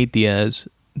 Nate Diaz,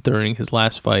 during his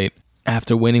last fight,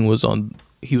 after winning, he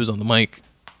was on the mic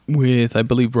with, I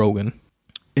believe, Rogan,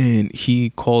 and he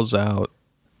calls out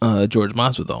George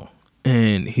Masvidal,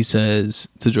 and he says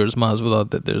to George Masvidal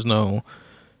that there's no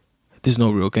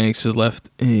real gangsters left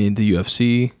in the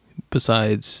UFC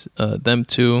besides them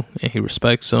two, and he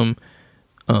respects them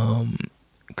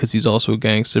because he's also a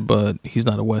gangster, but he's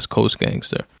not a West Coast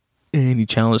gangster. And he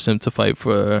challenged him to fight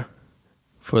for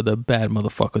the bad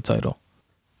motherfucker title,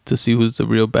 to see who's the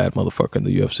real bad motherfucker in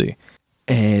the UFC.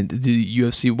 And the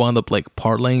UFC wound up like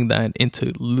parlaying that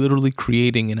into literally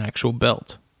creating an actual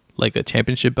belt, like a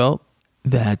championship belt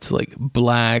that's like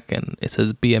black and it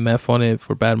says BMF on it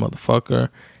for bad motherfucker.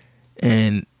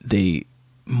 And they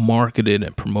marketed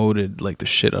and promoted like the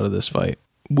shit out of this fight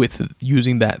with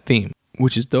using that theme,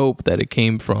 which is dope that it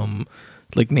came from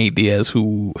like Nate Diaz,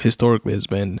 who historically has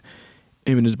been,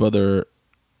 him and his brother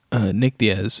Nick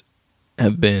Diaz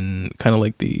have been kind of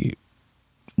like the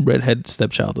redhead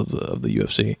stepchild of the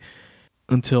UFC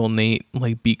until Nate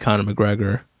like beat Conor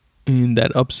McGregor in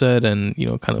that upset and, you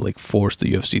know, kind of like forced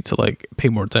the UFC to like pay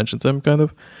more attention to him kind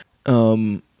of.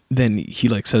 Then he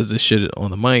like says this shit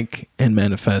on the mic and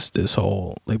manifests this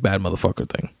whole like bad motherfucker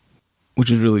thing,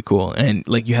 which is really cool. And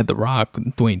like you had The Rock,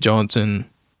 Dwayne Johnson,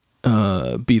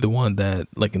 be the one that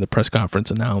like in the press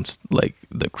conference announced like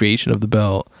the creation of the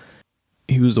belt.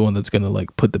 He was the one that's gonna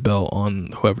like put the belt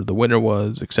on whoever the winner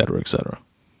was, etc., etc.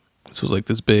 This was like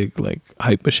this big like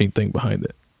hype machine thing behind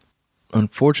it.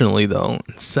 Unfortunately, though,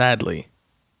 sadly,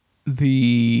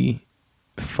 the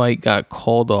fight got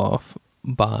called off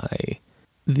by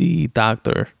the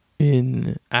doctor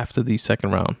after the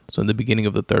second round, so in the beginning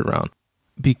of the third round,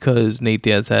 because Nate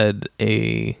Diaz had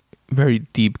a very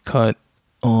deep cut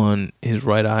on his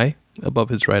right eye, above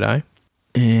his right eye.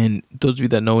 And those of you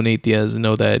that know Nate Diaz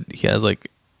know that he has like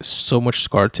so much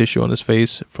scar tissue on his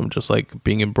face from just like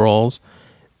being in brawls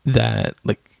that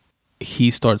like he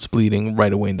starts bleeding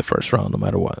right away in the first round, no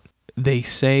matter what. They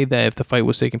say that if the fight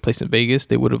was taking place in Vegas,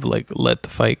 they would have like let the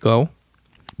fight go.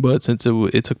 But since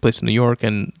it took place in New York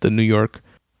and the New York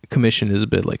commission is a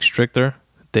bit like stricter,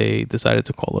 they decided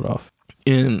to call it off.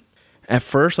 And at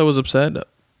first I was upset.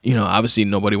 You know, obviously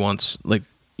nobody wants like,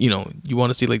 you know, you want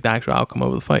to see like the actual outcome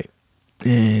of the fight.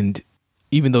 And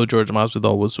even though George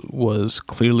Masvidal was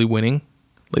clearly winning,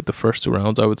 like the first two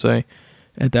rounds, I would say,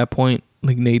 at that point,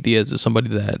 like Nate Diaz is somebody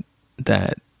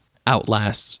that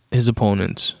outlasts his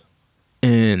opponents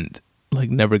and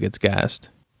like never gets gassed.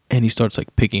 And he starts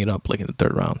like picking it up like in the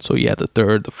third round. So yeah, the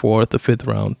third, the fourth, the fifth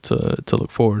round to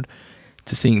look forward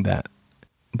to seeing that.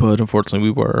 But unfortunately,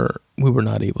 we were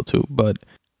not able to. But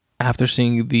after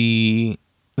seeing Dana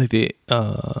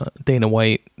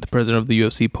White, the president of the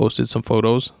UFC, posted some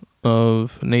photos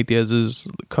of Nate Diaz's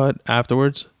cut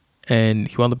afterwards, and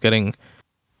he wound up getting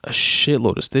a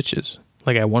shitload of stitches.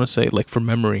 Like I want to say, like from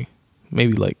memory,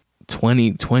 maybe like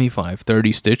 20, 25,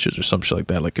 30 stitches or some shit like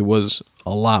that. Like it was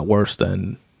a lot worse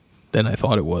than I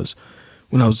thought it was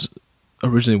when I was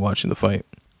originally watching the fight.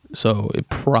 So it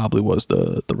probably was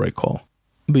the right call.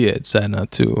 But yeah, it's sad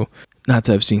not to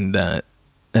have seen that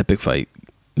epic fight,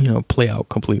 you know, play out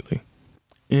completely.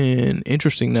 And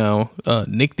interesting now,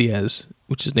 Nick Diaz,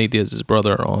 which is Nate Diaz's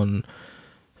brother, on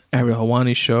Ariel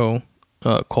Helwani's show,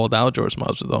 called out George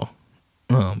Masvidal.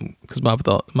 Because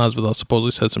Masvidal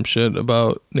supposedly said some shit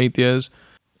about Nate Diaz,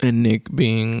 and Nick,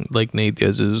 being like Nate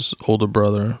Diaz's older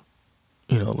brother,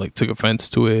 you know, like took offense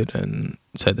to it and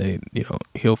said that, you know,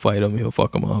 he'll fight him, he'll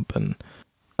fuck him up. And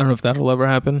I don't know if that'll ever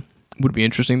happen. Would be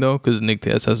interesting though, because Nick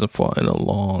Diaz hasn't fought in a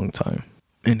long time,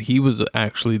 and he was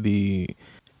actually the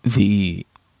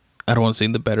I don't want to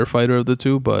say the better fighter of the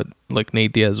two, but like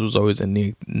Nate Diaz was always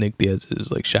in Nick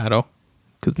Diaz's like shadow,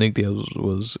 because Nick Diaz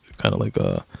was kind of like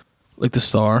the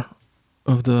star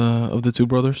of the two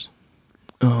brothers,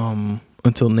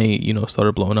 until Nate, you know,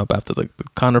 started blowing up after like the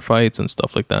Conor fights and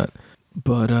stuff like that.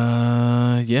 But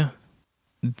yeah,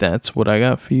 that's what I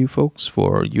got for you folks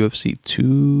for UFC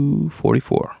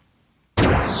 244.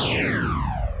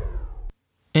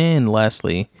 And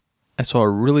lastly, I saw a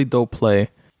really dope play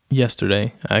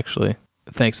yesterday, actually.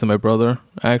 Thanks to my brother,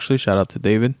 actually. Shout out to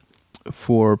David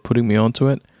for putting me onto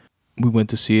it. We went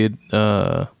to see it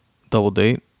double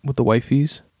date with the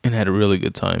wifeys and had a really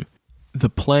good time. The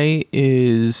play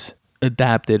is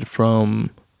adapted from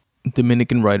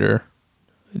Dominican writer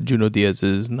Junot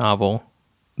Diaz's novel,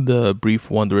 The Brief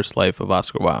Wondrous Life of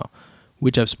Oscar Wilde,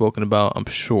 which I've spoken about, I'm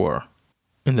sure,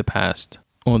 in the past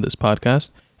on this podcast.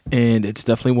 And it's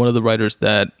definitely one of the writers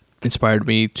that inspired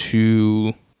me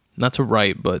to, not to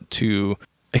write, but to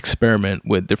experiment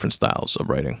with different styles of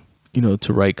writing. You know,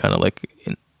 to write kind of like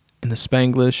in a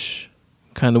Spanglish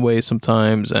kind of way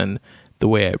sometimes, and the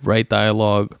way I write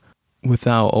dialogue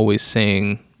without always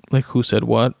saying like who said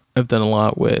what. I've done a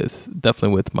lot with,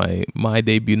 definitely with my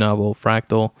debut novel,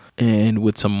 Fractal, and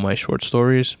with some of my short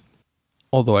stories.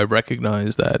 Although I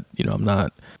recognize that, you know, I'm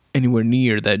not anywhere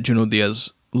near that Junot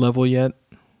Diaz level yet.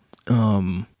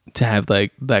 To have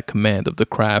like that command of the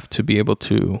craft to be able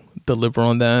to deliver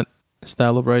on that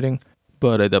style of writing.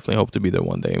 But I definitely hope to be there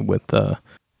one day with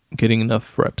getting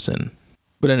enough reps in.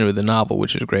 But anyway, the novel,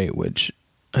 which is great, which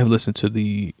I've listened to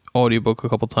the audiobook a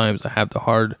couple times. I have the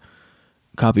hard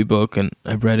copy book and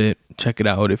I've read it. Check it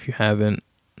out if you haven't.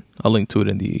 I'll link to it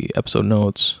in the episode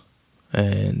notes.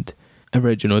 And I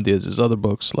read Junot Diaz's other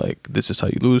books like This Is How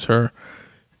You Lose Her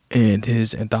and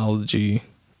his anthology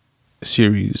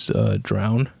series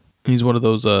Drown. He's one of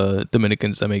those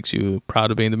Dominicans that makes you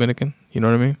proud of being Dominican. You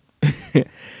know what I mean?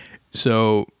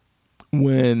 So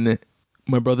when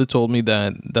my brother told me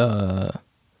that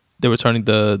they were turning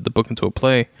the book into a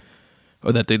play,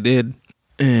 or that they did,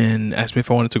 and asked me if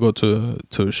I wanted to go to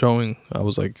a showing, I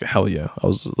was like, hell yeah. I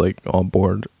was like on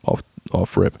board,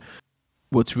 off rip.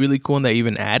 What's really cool, and that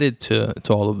even added to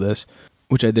all of this,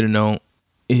 which I didn't know,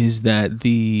 is that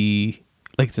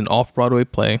it's an off-Broadway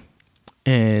play,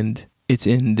 and it's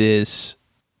in this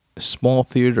small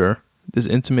theater, this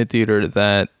intimate theater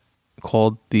that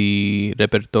called the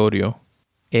Repertorio,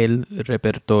 El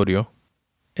Repertorio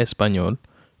Español,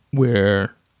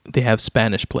 where they have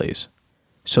Spanish plays.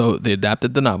 So they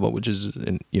adapted the novel, which is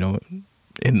in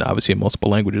obviously in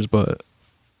multiple languages, but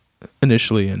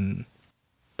initially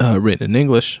written in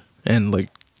English and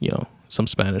some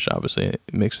Spanish obviously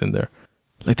mixed in there,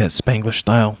 like that Spanglish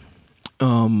style.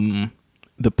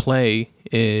 The play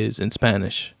is in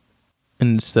Spanish.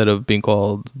 And instead of being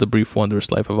called The Brief Wondrous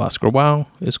Life of Oscar Wilde,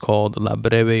 it's called La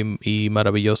Breve y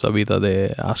Maravillosa Vida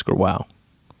de Oscar Wilde,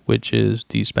 which is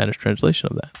the Spanish translation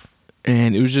of that.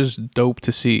 And it was just dope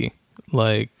to see,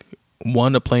 a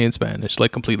play in Spanish,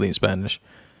 completely in Spanish,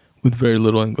 with very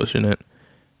little English in it.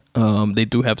 They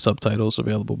do have subtitles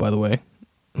available, by the way,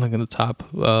 in the top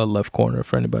left corner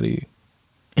for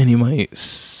any of my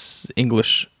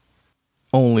English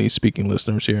only speaking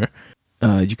listeners here.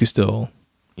 You can still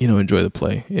enjoy the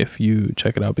play if you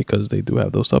check it out, because they do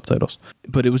have those subtitles.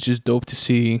 But it was just dope to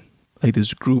see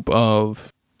this group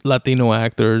of Latino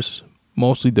actors,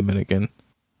 mostly Dominican,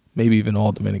 maybe even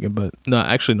all Dominican, but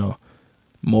no,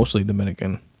 mostly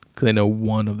Dominican, because I know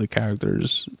one of the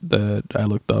characters that I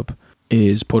looked up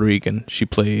is Puerto Rican. She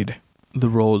played the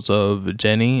roles of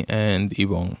Jenny and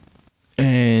Yvonne,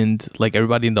 and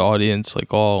everybody in the audience,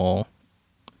 all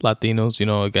Latinos,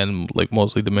 again,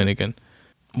 mostly Dominican,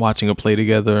 watching a play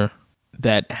together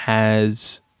that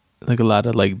has a lot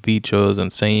of dichos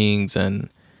and sayings and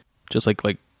just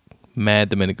like mad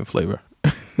Dominican flavor.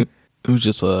 It was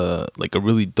just a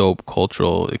really dope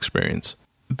cultural experience.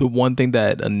 The one thing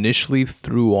that initially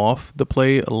threw off the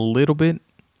play a little bit,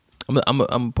 I'm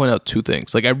gonna point out two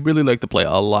things. I really like the play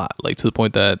a lot, to the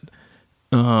point that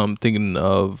I'm thinking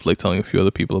of telling a few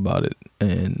other people about it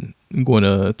and going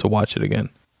to watch it again.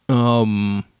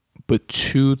 But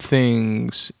two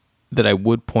things that I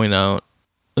would point out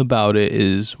about it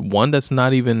is one that's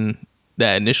not even,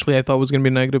 that initially I thought was going to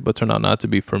be negative, but turned out not to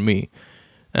be, for me,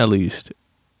 at least.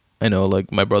 I know,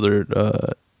 my brother,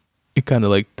 it kind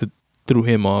of threw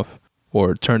him off,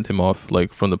 or turned him off,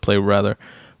 from the play rather,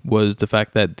 was the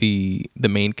fact that the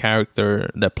main character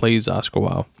that plays Oscar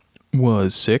Wilde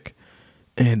was sick.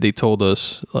 And they told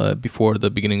us before the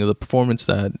beginning of the performance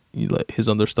that his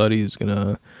understudy is going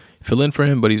to fill in for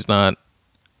him, but he's not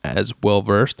as well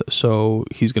versed, so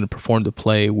he's going to perform the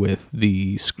play with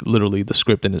literally the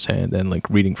script in his hand and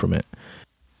reading from it.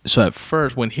 So at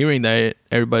first, when hearing that,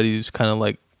 everybody's kind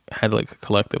of had a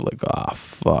collective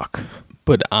fuck.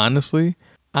 But honestly,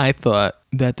 I thought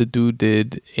that the dude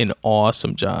did an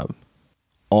awesome job.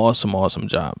 Awesome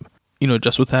job.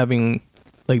 Just with having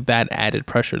that added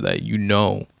pressure that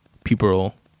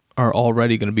people are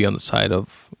already going to be on the side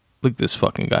of like this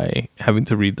fucking guy having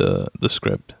to read the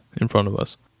script in front of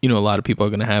us. You know, a lot of people are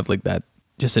going to have like that,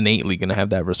 just innately going to have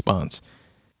that response.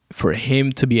 For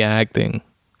him to be acting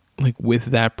like with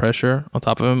that pressure on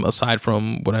top of him, aside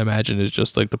from what I imagine is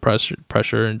just like the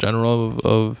pressure in general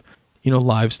of you know,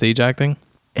 live stage acting,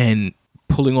 and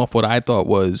pulling off what I thought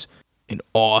was an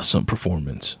awesome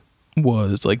performance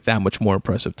was like that much more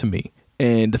impressive to me.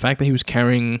 And the fact that he was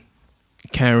carrying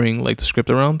like the script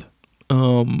around,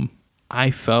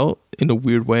 I felt in a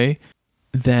weird way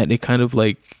that it kind of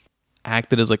like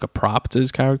acted as like a prop to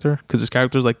his character, because his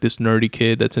character is like this nerdy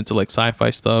kid that's into like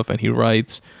sci-fi stuff and he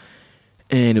writes,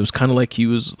 and it was kind of like he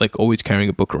was like always carrying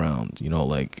a book around, you know,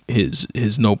 like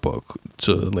his notebook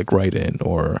to like write in,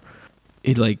 or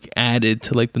it like added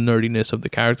to like the nerdiness of the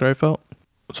character, I felt.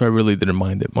 So I really didn't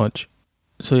mind it much.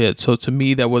 So yeah, so to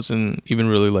me that wasn't even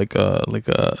really like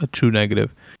a true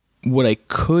negative. What I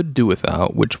could do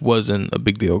without, which wasn't a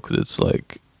big deal because it's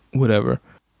like whatever,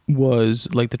 was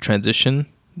like the transition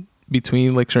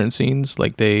between like certain scenes.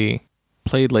 Like they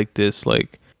played like this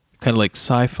like kind of like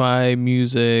sci-fi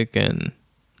music and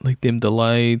like dim the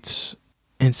lights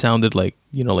and sounded like,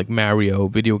 you know, like Mario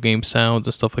video game sounds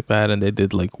and stuff like that, and they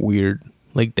did like weird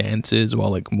like dances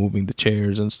while like moving the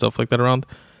chairs and stuff like that around.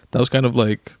 That was kind of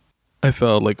like, I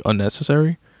felt like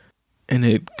unnecessary, and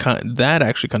that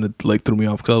actually kind of like threw me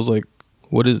off because I was like,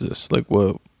 what is this? Like,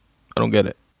 what? I don't get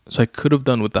it. So I could have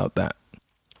done without that.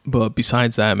 But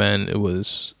besides that, man, it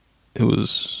was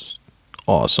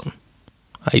awesome.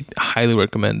 I highly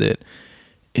recommend it.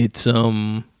 It's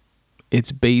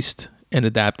based and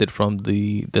adapted from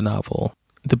the novel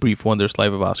The Brief Wondrous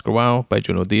Life of Oscar Wilde by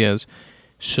Junot Diaz.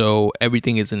 So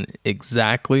everything isn't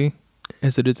exactly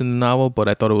as it is in the novel, but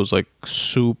I thought it was like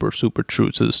super, super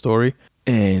true to the story,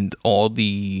 and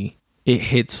it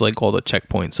hits like all the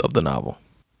checkpoints of the novel,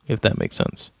 if that makes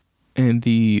sense. And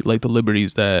the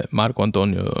liberties that Marco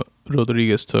Antonio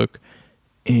Rodriguez took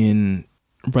in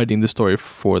writing the story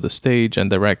for the stage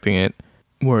and directing it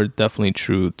were definitely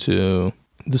true to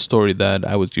the story that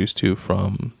I was used to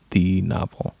from the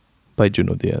novel by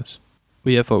Junot Diaz.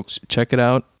 But yeah, folks, check it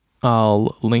out.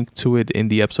 I'll link to it in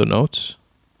the episode notes.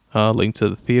 Link to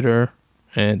the theater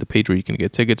and the page where you can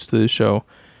get tickets to the show.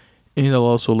 And I'll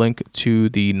also link to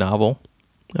the novel,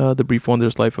 The Brief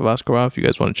Wondrous Life of Oscar Wilde, if you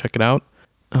guys want to check it out.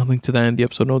 I'll link to that in the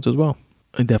episode notes as well.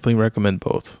 I definitely recommend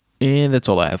both. And that's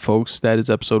all I have, folks. That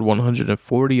is episode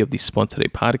 140 of the Spun Today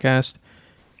podcast.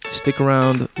 Stick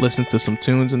around, listen to some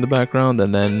tunes in the background,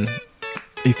 and then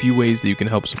a few ways that you can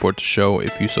help support the show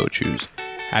if you so choose.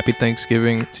 Happy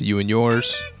Thanksgiving to you and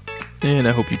yours, and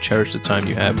I hope you cherish the time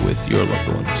you have with your loved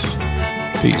ones.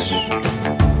 Peace.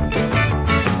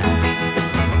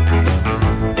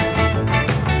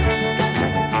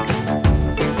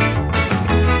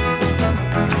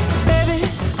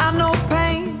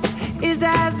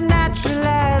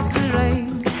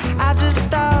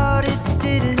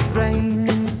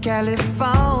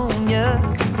 California.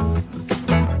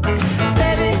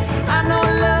 Baby, I know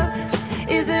love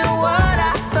isn't what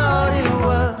I thought it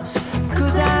was,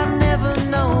 'cause I've never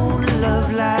known a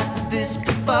love like this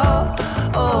before.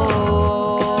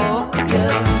 Oh,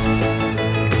 yeah.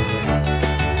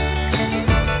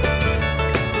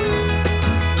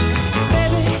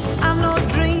 Baby, I know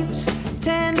dreams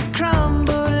tend to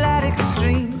crumble at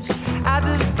extremes. I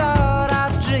just thought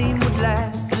our dream would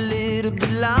last a little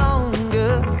bit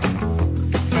longer.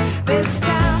 There's a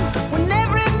time when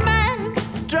every man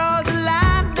draws a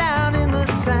line down in the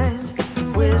sand.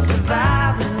 We're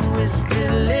surviving, we're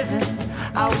still living,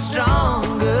 I was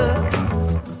stronger.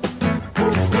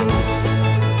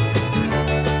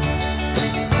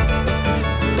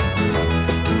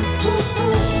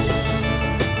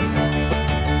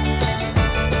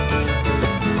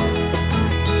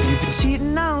 You've been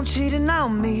cheating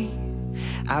on me.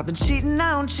 I've been cheating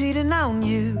on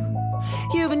you.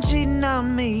 You've been cheating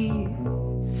on me,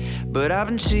 but I've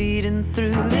been cheating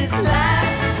through this life.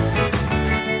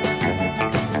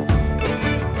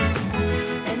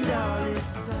 And all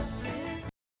its suffering.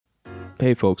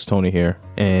 Hey folks, Tony here,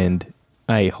 and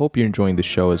I hope you're enjoying the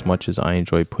show as much as I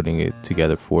enjoy putting it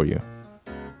together for you.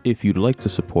 If you'd like to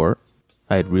support,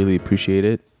 I'd really appreciate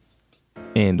it,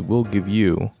 and we'll give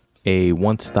you a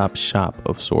one-stop shop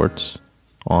of sorts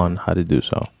on how to do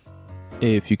so.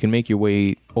 If you can make your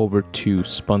way over to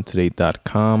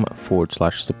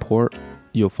spuntoday.com/support,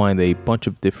 you'll find a bunch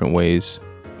of different ways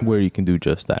where you can do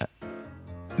just that.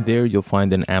 There you'll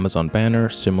find an Amazon banner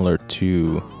similar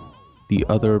to the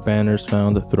other banners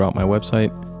found throughout my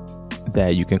website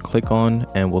that you can click on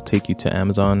and will take you to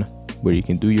Amazon, where you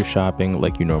can do your shopping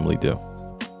like you normally do.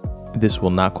 This will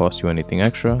not cost you anything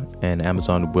extra, and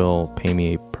Amazon will pay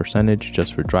me a percentage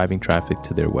just for driving traffic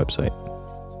to their website.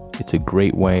 It's a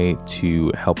great way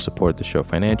to help support the show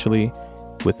financially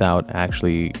without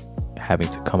actually having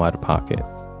to come out of pocket.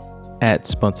 At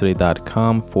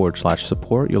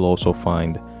spuntoday.com/support, you'll also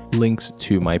find links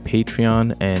to my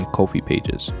Patreon and Ko-fi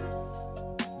pages.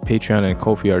 Patreon and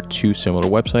Ko-fi are two similar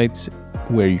websites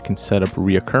where you can set up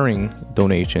reoccurring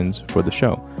donations for the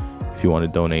show. If you want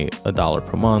to donate $1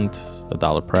 per month,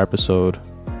 $1 per episode,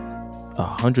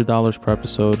 $100 per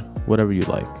episode, whatever you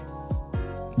like,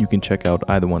 you can check out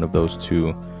either one of those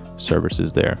two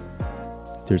services there.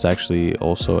 There's actually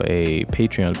also a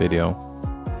Patreon video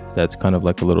that's kind of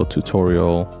like a little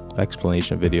tutorial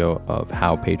explanation video of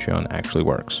how Patreon actually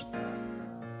works.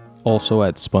 Also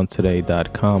at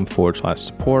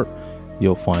spuntoday.com/support,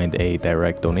 you'll find a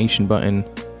direct donation button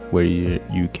where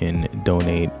you can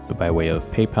donate by way of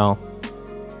PayPal.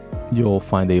 You'll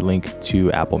find a link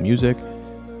to Apple Music,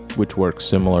 which works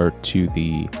similar to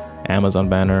the Amazon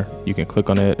banner. You can click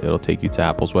on it, it'll take you to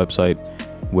Apple's website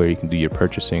where you can do your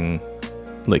purchasing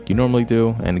like you normally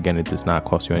do. And again, it does not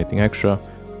cost you anything extra,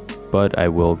 but I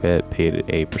will get paid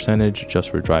a percentage just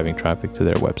for driving traffic to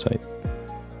their website.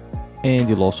 And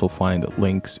you'll also find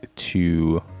links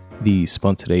to the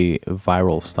Spun Today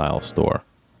Viral Style store.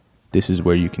 This is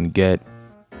where you can get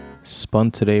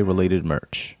Spun Today related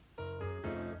merch.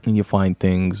 And you'll find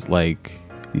things like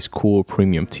these cool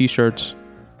premium t-shirts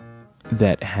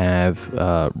that have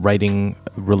writing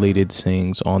related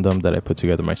sayings on them that I put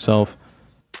together myself.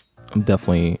 I'm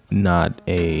definitely not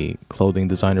a clothing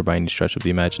designer by any stretch of the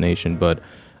imagination, but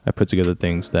I put together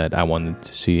things that I wanted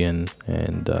to see and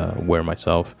wear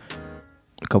myself.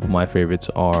 A couple of my favorites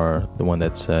are the one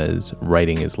that says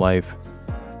writing is life,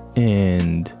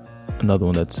 and another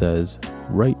one that says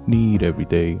write need every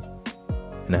day,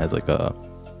 and it has like a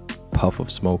puff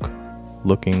of smoke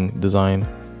looking design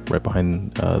right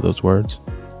behind those words.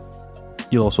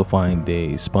 You'll also find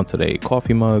a Spun Today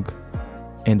coffee mug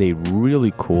and a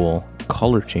really cool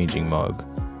color changing mug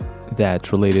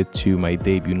that's related to my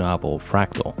debut novel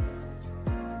Fractal.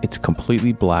 It's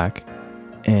completely black,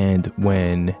 and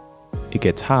when it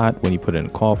gets hot, when you put it in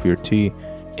coffee or tea,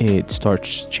 it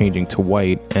starts changing to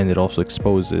white, and it also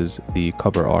exposes the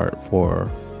cover art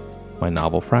for my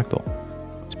novel Fractal.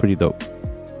 It's pretty dope.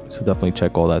 So definitely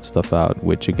check all that stuff out,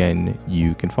 which again,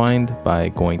 you can find by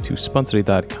going to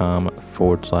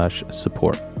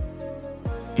spuntoday.com/support.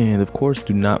 And of course,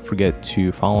 do not forget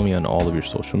to follow me on all of your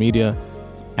social media,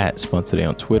 at Spun Today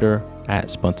on Twitter, at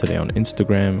Spun Today on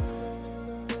Instagram.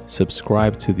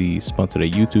 Subscribe to the Spun Today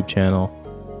YouTube channel,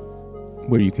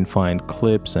 where you can find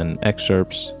clips and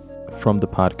excerpts from the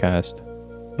podcast,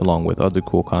 along with other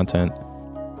cool content.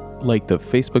 Like the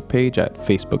Facebook page at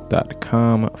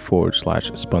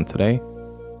facebook.com/Spun Today.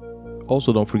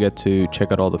 Also, don't forget to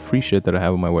check out all the free shit that I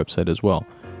have on my website as well.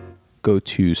 Go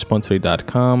to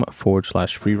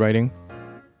spuntoday.com/free writing.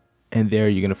 And there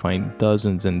you're going to find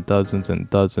dozens and dozens and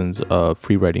dozens of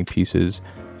free writing pieces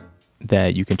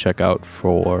that you can check out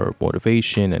for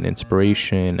motivation and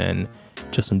inspiration and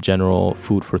just some general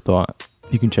food for thought.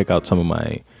 You can check out some of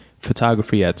my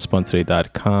photography at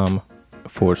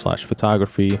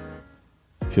spuntoday.com/photography.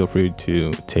 Feel free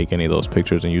to take any of those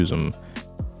pictures and use them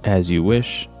as you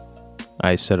wish.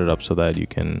 I set it up so that you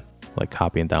can like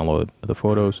copy and download the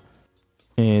photos.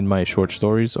 And my short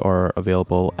stories are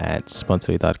available at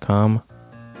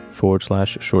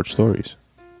spuntoday.com/short stories.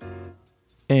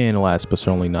 And last but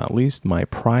certainly not least, my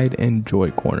Pride and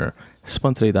Joy Corner,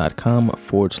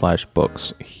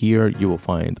 spuntoday.com/books. Here you will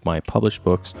find my published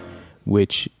books,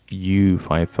 which you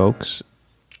fine folks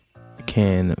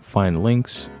can find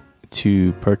links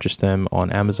to purchase them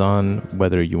on Amazon,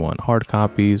 whether you want hard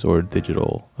copies or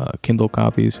digital Kindle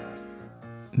copies.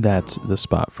 That's the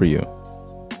spot for you.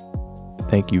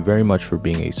 Thank you very much for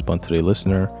being a Spun Today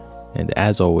listener, and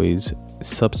as always,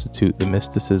 substitute the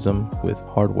mysticism with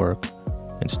hard work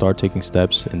and start taking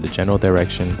steps in the general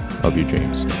direction of your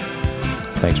dreams.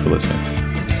 Thanks for listening.